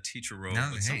necessarily a teacher role,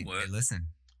 but somewhat. Hey, listen.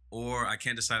 Or I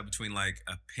can't decide between like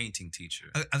a painting teacher.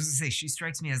 I was going to say, she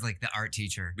strikes me as like the art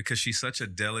teacher. Because she's such a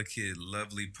delicate,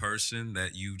 lovely person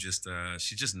that you just,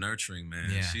 she's just nurturing, man.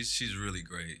 Yeah. She's really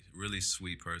great, really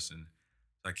sweet person.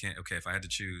 If I had to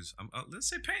choose, let's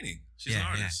say painting. She's an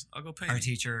artist. Yeah. I'll go painting. Art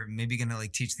teacher, maybe going to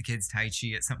like teach the kids Tai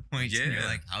Chi at some point. Yeah. And you're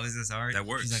like, how is this art? That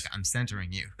works. She's like, I'm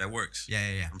centering you. That works. Yeah.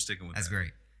 I'm sticking with That's that. That's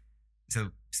great.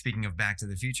 So speaking of Back to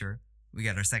the Future, we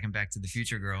got our second Back to the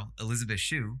Future girl, Elizabeth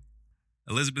Shue.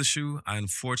 Elizabeth Shue, I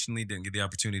unfortunately didn't get the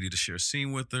opportunity to share a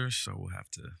scene with her, so we'll have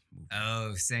to move on.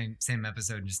 Oh, same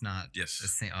episode, just not yes. The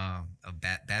same.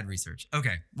 Bad research.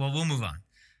 Okay, well, we'll move on.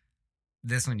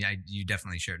 This one, you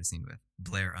definitely shared a scene with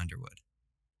Blair Underwood.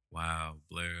 Wow,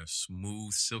 Blair,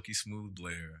 smooth, silky smooth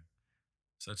Blair.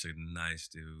 Such a nice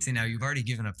dude. See, now you've already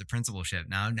given up the principalship.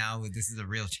 Now this is a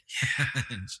real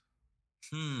challenge.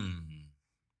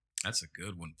 That's a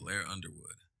good one, Blair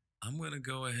Underwood. I'm going to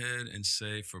go ahead and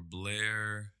say for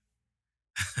Blair,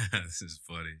 this is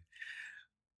funny.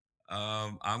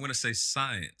 I'm going to say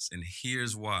science, and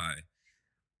here's why.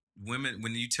 Women,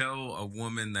 when you tell a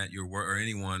woman that or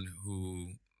anyone who,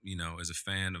 is a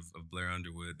fan of Blair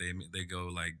Underwood, they go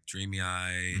like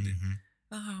dreamy-eyed. Mm-hmm.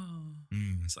 Oh.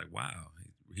 It's like, wow,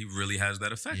 he really has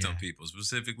that effect on people,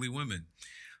 specifically women.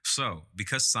 So,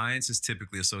 because science is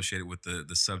typically associated with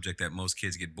the subject that most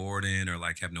kids get bored in or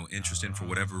like have no interest in for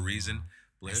whatever reason,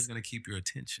 Blair's going to keep your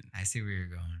attention. I see where you're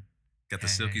going. Got the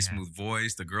silky smooth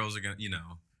voice. The girls are going to,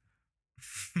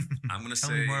 I'm going to say.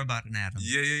 Tell me more about anatomy.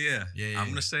 Yeah. I'm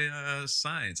going to say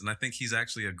science. And I think he's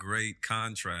actually a great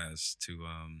contrast to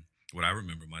what I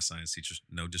remember my science teacher.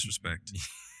 No disrespect.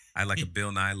 I had like a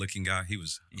Bill Nye looking guy. He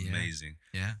was amazing.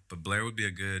 Yeah. But Blair would be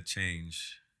a good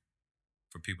change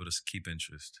for people to keep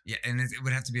interest. Yeah, and it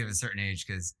would have to be of a certain age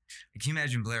because can you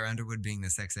imagine Blair Underwood being the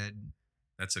sex ed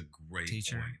That's a great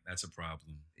teacher? Point. That's a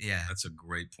problem. Yeah. That's a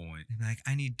great point. Like,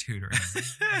 I need tutoring,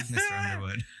 Mr.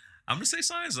 Underwood. I'm going to say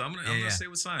science. I'm going to stay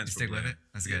with science. Stick with it?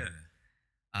 That's good.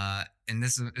 And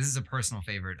this is a personal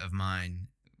favorite of mine.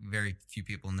 very few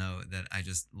people know that I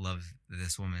just love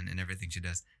this woman and everything she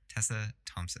does. Tessa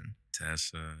Thompson.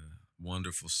 Tessa,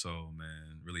 wonderful soul,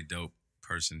 man. Really dope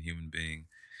person, human being.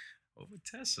 What would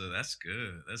Tessa? That's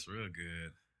good. That's real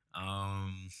good.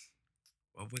 Um,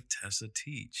 what would Tessa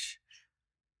teach?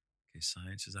 Okay,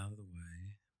 science is out of the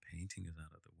way. Painting is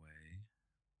out of the way.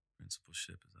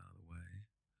 Principalship is out of the way.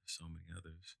 There's so many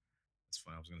others. That's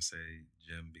funny. I was gonna say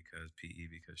gym because PE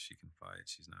because she can fight.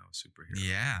 She's now a superhero.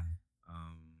 Yeah.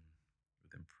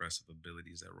 With impressive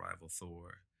abilities that rival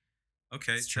Thor.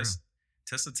 Okay, It's true.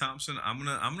 Tessa Thompson. I'm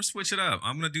gonna switch it up.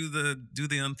 I'm gonna do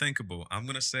the unthinkable. I'm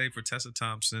gonna say for Tessa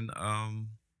Thompson,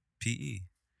 PE.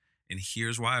 And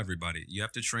here's why, everybody. You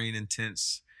have to train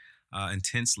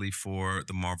intensely for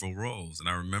the Marvel roles. And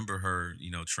I remember her,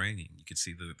 training. You could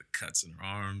see the cuts in her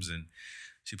arms, and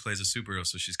she plays a superhero.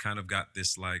 So she's kind of got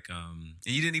this and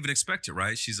you didn't even expect it,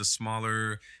 right? She's a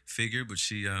smaller figure, but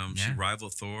she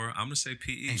rivaled Thor. I'm gonna say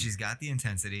PE. And she's got the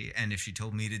intensity. And if she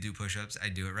told me to do push-ups,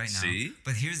 I'd do it right now. See?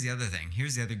 But here's the other thing.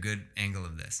 Here's the other good angle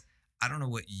of this. I don't know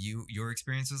what your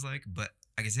experience was like, but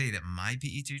I can tell you that my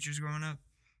PE teachers growing up,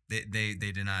 they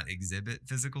did not exhibit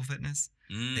physical fitness.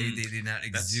 They did not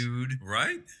exude.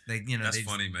 Right? Like, that's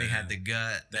funny, man. They had the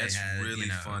gut. That's they had, really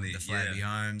funny. The flabby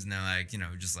arms. And they're like,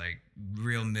 just like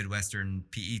real Midwestern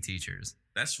PE teachers.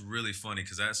 That's really funny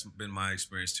because that's been my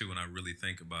experience too when I really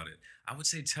think about it. I would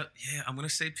say, I'm going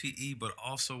to say PE, but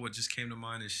also what just came to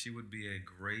mind is she would be a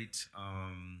great,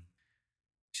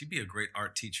 she'd be a great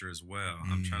art teacher as well.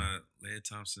 I'm trying to, Leah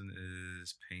Thompson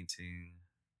is painting.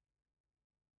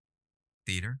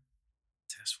 Theater?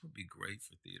 Tess would be great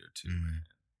for theater too, man.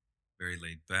 Very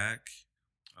laid back.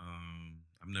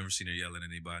 I've never seen her yell at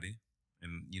anybody.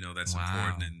 And, that's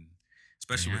important. And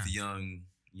especially with young,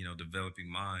 developing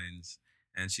minds.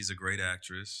 And she's a great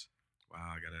actress.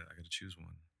 Wow, I gotta choose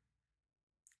one.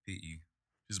 PE.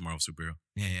 She's a Marvel superhero.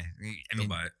 Yeah. I mean,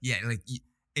 buy it. Yeah, like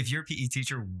if your PE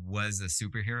teacher was a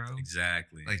superhero,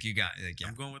 exactly. Like you got,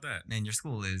 I'm going with that. Man, your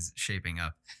school is shaping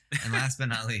up. And last but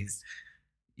not least,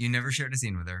 you never shared a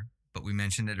scene with her, but we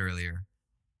mentioned it earlier.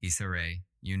 Issa Rae,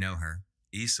 you know her.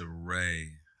 Issa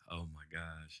Rae. Oh my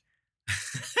gosh.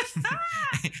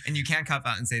 And you can't cop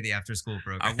out and say the after school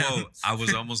program. I won't. I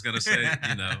was almost gonna say,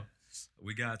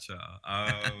 we got y'all.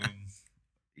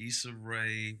 Issa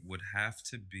Rae would have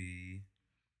to be.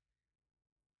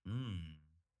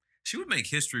 She would make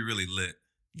history really lit.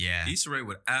 Yeah. Issa Rae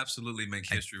would absolutely make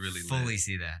history really lit. Fully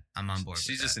see that. I'm on board.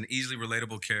 She's just an easily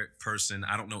relatable person.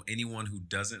 I don't know anyone who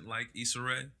doesn't like Issa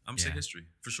Rae. I'm gonna say history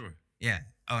for sure. Yeah.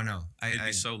 Oh no. It'd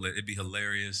be so lit. It'd be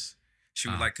hilarious. She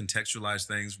would contextualize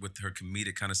things with her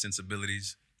comedic kind of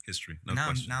sensibilities. History. No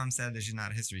question. Now I'm sad that she's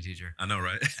not a history teacher. I know,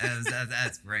 right?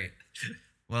 That's great.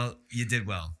 Well, you did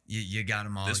well. You got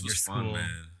them all. This was fun,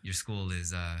 man. Your school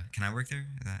is. Can I work there?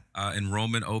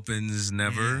 Enrollment opens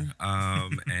never,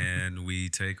 and we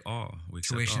take all.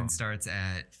 Tuition starts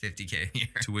at $50K a year.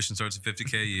 Tuition starts at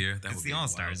 $50K a year. It's the All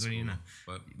Stars. What do you know?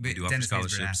 But we do offer Dennis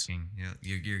scholarships. Asking,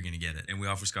 you're gonna get it. And we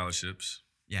offer scholarships.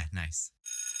 Yeah, nice.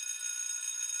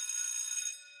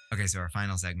 Okay, so our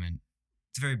final segment.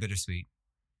 It's very bittersweet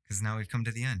because now we've come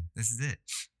to the end. This is it.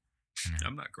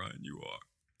 I'm not crying. You are.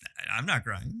 I'm not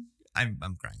crying.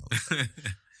 I'm crying a little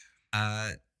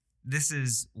bit. This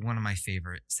is one of my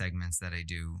favorite segments that I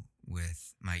do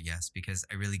with my guests because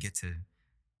I really get to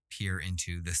peer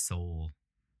into the soul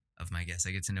of my guests.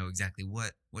 I get to know exactly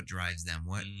what drives them,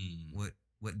 what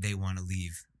they want to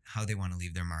leave, how they want to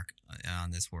leave their mark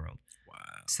on this world.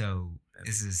 Wow. So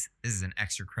this is an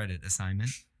extra credit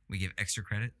assignment. We give extra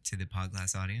credit to the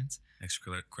Podclass audience.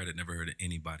 Extra credit never hurt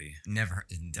anybody. Never,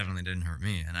 it definitely didn't hurt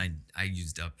me. And I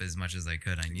used up as much as I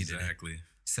could. I needed it. Exactly.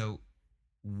 So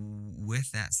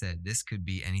with that said, this could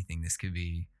be anything. This could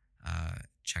be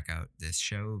check out this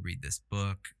show, read this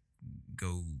book,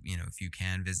 go, if you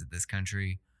can, visit this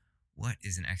country. What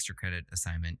is an extra credit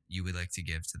assignment you would like to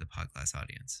give to the Podclass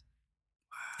audience?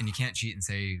 And you can't cheat and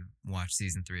say, watch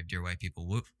season 3 of Dear White People.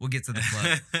 We'll get to the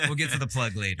plug. We'll get to the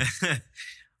plug later.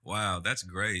 Wow, that's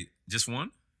great. Just one?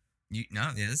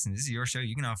 Listen, this is your show.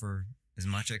 You can offer as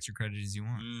much extra credit as you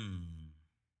want.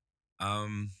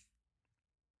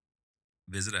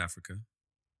 Visit Africa.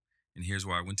 And here's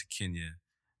why. I went to Kenya.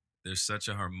 There's such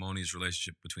a harmonious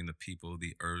relationship between the people,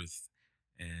 the earth,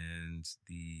 and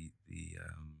the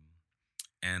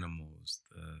animals,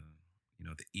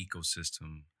 the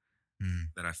ecosystem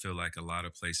that I feel like a lot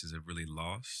of places have really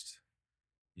lost.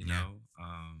 You know?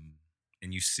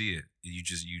 And you see it. You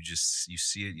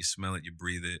see it, you smell it, you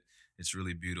breathe it. It's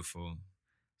really beautiful.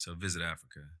 So visit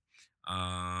Africa.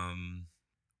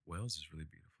 Wales is really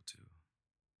beautiful too.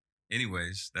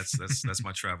 Anyways, that's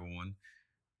my travel one.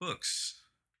 Books.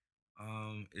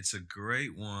 It's a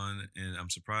great one, and I'm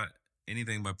surprised.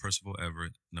 Anything by Percival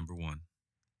Everett, number one.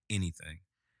 Anything.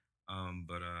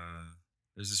 But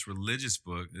there's this religious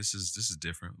book. This is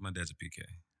different. My dad's a PK,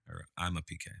 or I'm a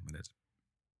PK. My dad's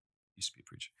used to be a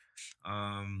preacher.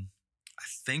 I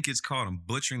think it's called. I'm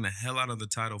butchering the hell out of the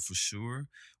title for sure.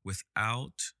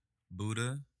 Without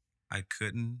Buddha, I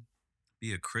couldn't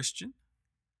be a Christian,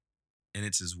 and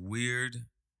it's as weird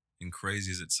and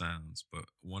crazy as it sounds, but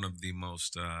one of the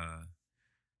most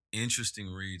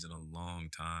interesting reads in a long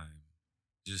time.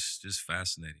 Just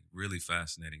fascinating, really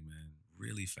fascinating, man,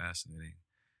 really fascinating.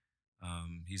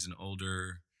 He's an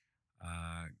older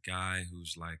guy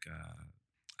who's like,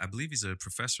 I believe he's a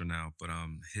professor now, but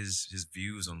his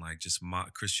views on like just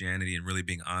Christianity and really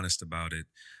being honest about it,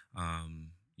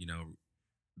 you know,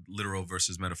 literal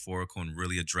versus metaphorical, and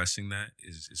really addressing that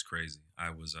is crazy. I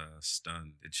was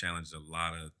stunned. It challenged a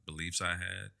lot of beliefs I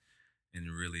had in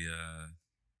really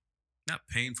not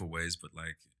painful ways, but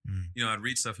like I'd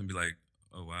read stuff and be like,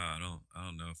 oh wow, I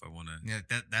don't know if I want to. Yeah,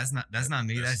 that's not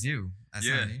me. That's you. That's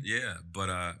yeah, not me. yeah, but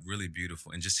really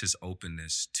beautiful, and just his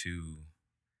openness to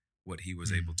what he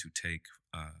was able to take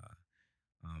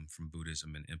from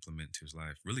Buddhism and implement to his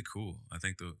life. Really cool. I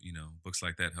think the books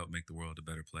like that help make the world a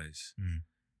better place.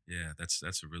 Yeah, that's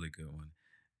a really good one.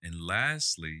 And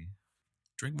lastly,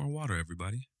 drink more water,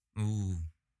 everybody. Ooh,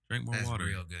 drink more that's water.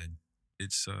 Real good.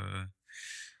 It's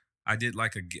I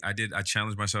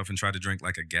challenged myself and tried to drink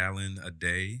like a gallon a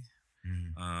day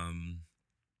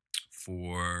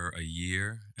for a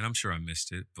year, and I'm sure I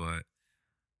missed it, but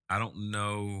I don't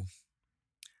know.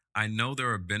 I know there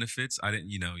are benefits. I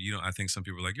didn't, I think some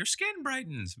people are like, your skin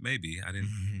brightens. Maybe. I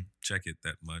didn't check it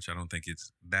that much. I don't think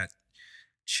it's that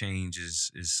change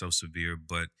is so severe,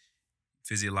 but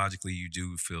physiologically you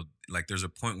do feel like there's a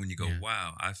point when you go,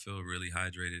 wow, I feel really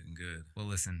hydrated and good. Well,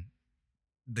 listen,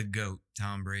 the GOAT,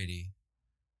 Tom Brady,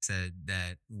 said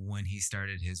that when he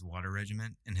started his water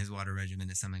regimen, and his water regimen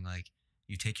is something like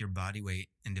you take your body weight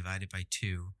and divide it by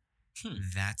 2.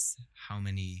 That's how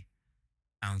many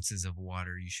ounces of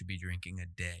water you should be drinking a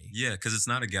day. Yeah, because it's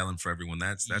not a gallon for everyone.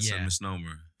 That's a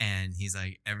misnomer. And he's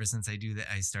like, ever since I do that,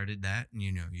 I started that. And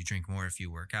you drink more if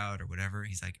you work out or whatever.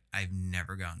 He's like, I've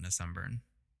never gotten a sunburn.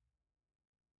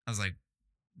 I was like,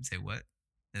 say what?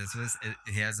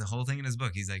 He has the whole thing in his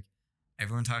book. He's like,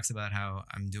 everyone talks about how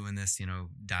I'm doing this,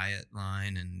 diet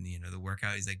line and, the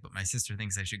workout. He's like, but my sister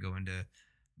thinks I should go into,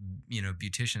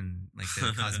 beautician, like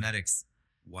the cosmetics.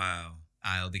 Wow.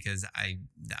 Aisle because I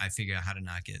figure out how to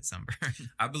not get sunburn.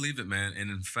 I believe it, man. And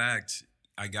in fact,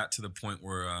 I got to the point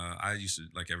where I used to,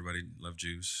 like everybody, love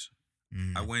juice.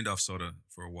 I waned off soda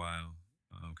for a while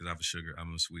because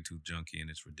I'm a sweet tooth junkie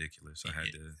and it's ridiculous. I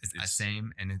had to. It's the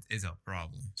same, and it is a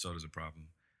problem. Soda's a problem.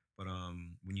 But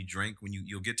when you drink,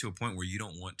 you'll get to a point where you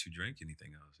don't want to drink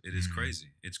anything else. It is crazy.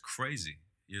 It's crazy.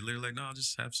 You're literally like, no, I'll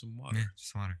just have some water. Yeah,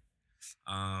 just water.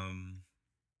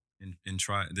 And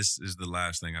try. This is the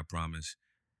last thing I promise.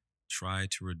 Try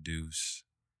to reduce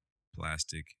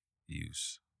plastic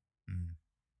use,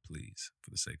 please, for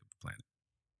the sake of the planet.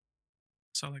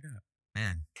 That's all I got.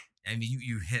 Man, I mean,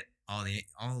 you hit all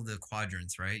the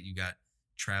quadrants, right? You got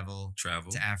travel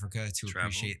to Africa to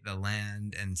appreciate the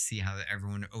land and see how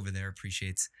everyone over there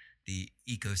appreciates the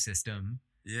ecosystem.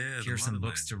 Yeah, here's some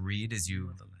books to read as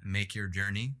you make your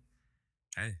journey.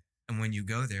 Hey, and when you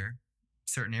go there,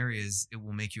 certain areas it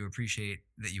will make you appreciate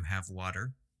that you have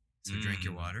water. So drink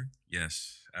your water.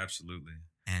 Yes, absolutely.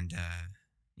 And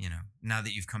now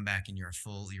that you've come back and you're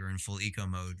in full eco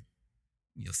mode,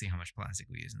 you'll see how much plastic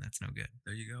we use, and that's no good.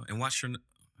 There you go. And watch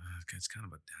it's kind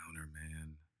of a downer,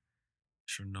 man.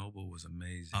 Chernobyl was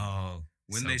amazing. Oh,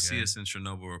 when they see us in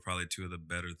Chernobyl are probably 2 of the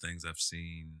better things I've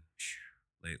seen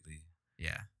lately.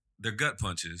 Yeah, they're gut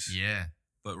punches. Yeah.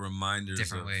 But reminders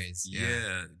different ways.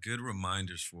 Yeah, good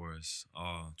reminders for us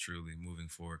all, truly, moving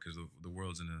forward, because the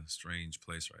world's in a strange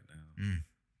place right now.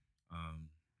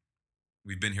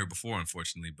 We've been here before,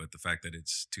 unfortunately, but the fact that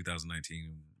it's 2019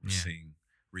 and we're seeing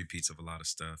repeats of a lot of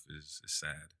stuff is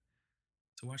sad.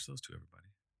 So watch those 2, everybody.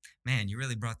 Man, you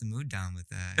really brought the mood down with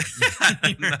that.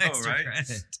 I know, right?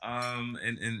 Credit.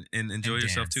 And enjoy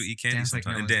yourself too. Eat candy sometimes.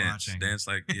 Like and dance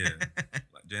like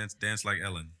dance like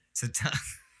Ellen. So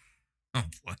oh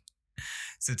boy.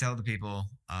 So tell the people,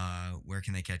 where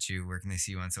can they catch you? Where can they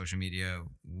see you on social media?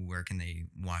 Where can they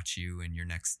watch you and your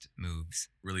next moves?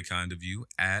 Really kind of you.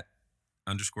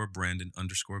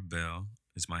 @_Brandon_Bell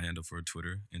is my handle for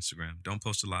Twitter, Instagram. Don't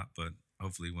post a lot, but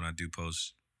hopefully when I do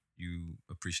post, you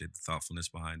appreciate the thoughtfulness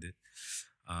behind it.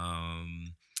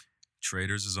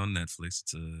 Traitors is on Netflix.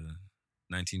 It's a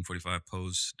 1945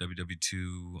 post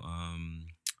WW2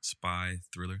 spy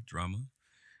thriller drama.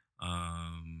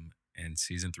 And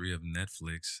season 3 of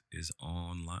Netflix is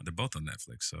online. They're both on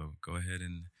Netflix. So go ahead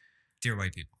and, Dear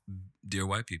white people. Dear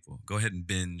white people, go ahead and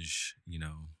binge,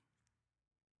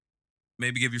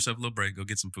 maybe give yourself a little break. Go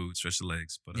get some food, stretch the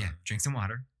legs. But Yeah, drink some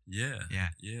water. yeah. Yeah.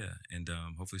 Yeah. And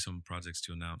hopefully some projects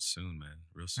to announce soon, man.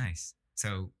 Real soon. Nice.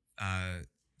 So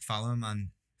follow him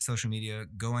on social media.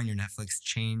 Go on your Netflix,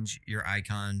 change your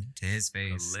icon to his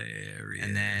face, Hilarious.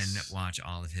 and then watch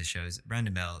all of his shows.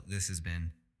 Brendan Bell, this has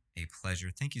been a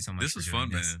pleasure. Thank you so much. This for was doing fun,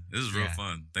 this. man. This is real Yeah.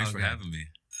 fun. Thanks for Okay. having me.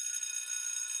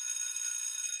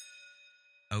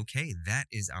 Okay, that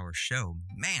is our show.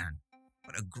 Man,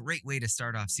 what a great way to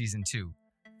start off season 2.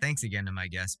 Thanks again to my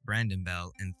guest, Brandon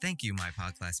Bell, and thank you, my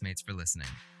podclassmates, for listening.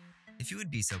 If you would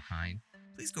be so kind,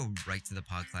 please go right to the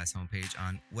Podclass homepage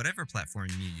on whatever platform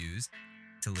you use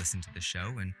to listen to the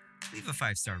show and leave a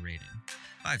 5-star rating.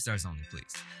 5 stars only,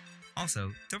 please.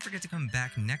 Also, don't forget to come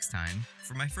back next time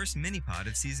for my first mini-pod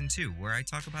of season 2, where I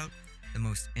talk about the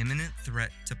most imminent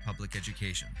threat to public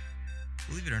education.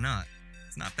 Believe it or not,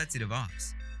 it's not Betsy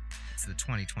DeVos. It's the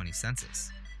 2020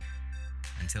 census.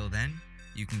 Until then,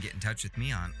 you can get in touch with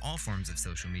me on all forms of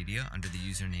social media under the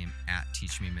username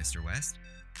 @TeachMeMrWest,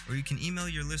 or you can email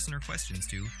your listener questions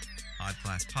to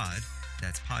podclasspod,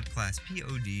 that's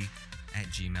podclasspod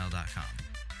 @gmail.com.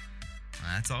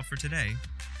 That's all for today.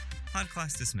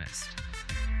 Podclass dismissed.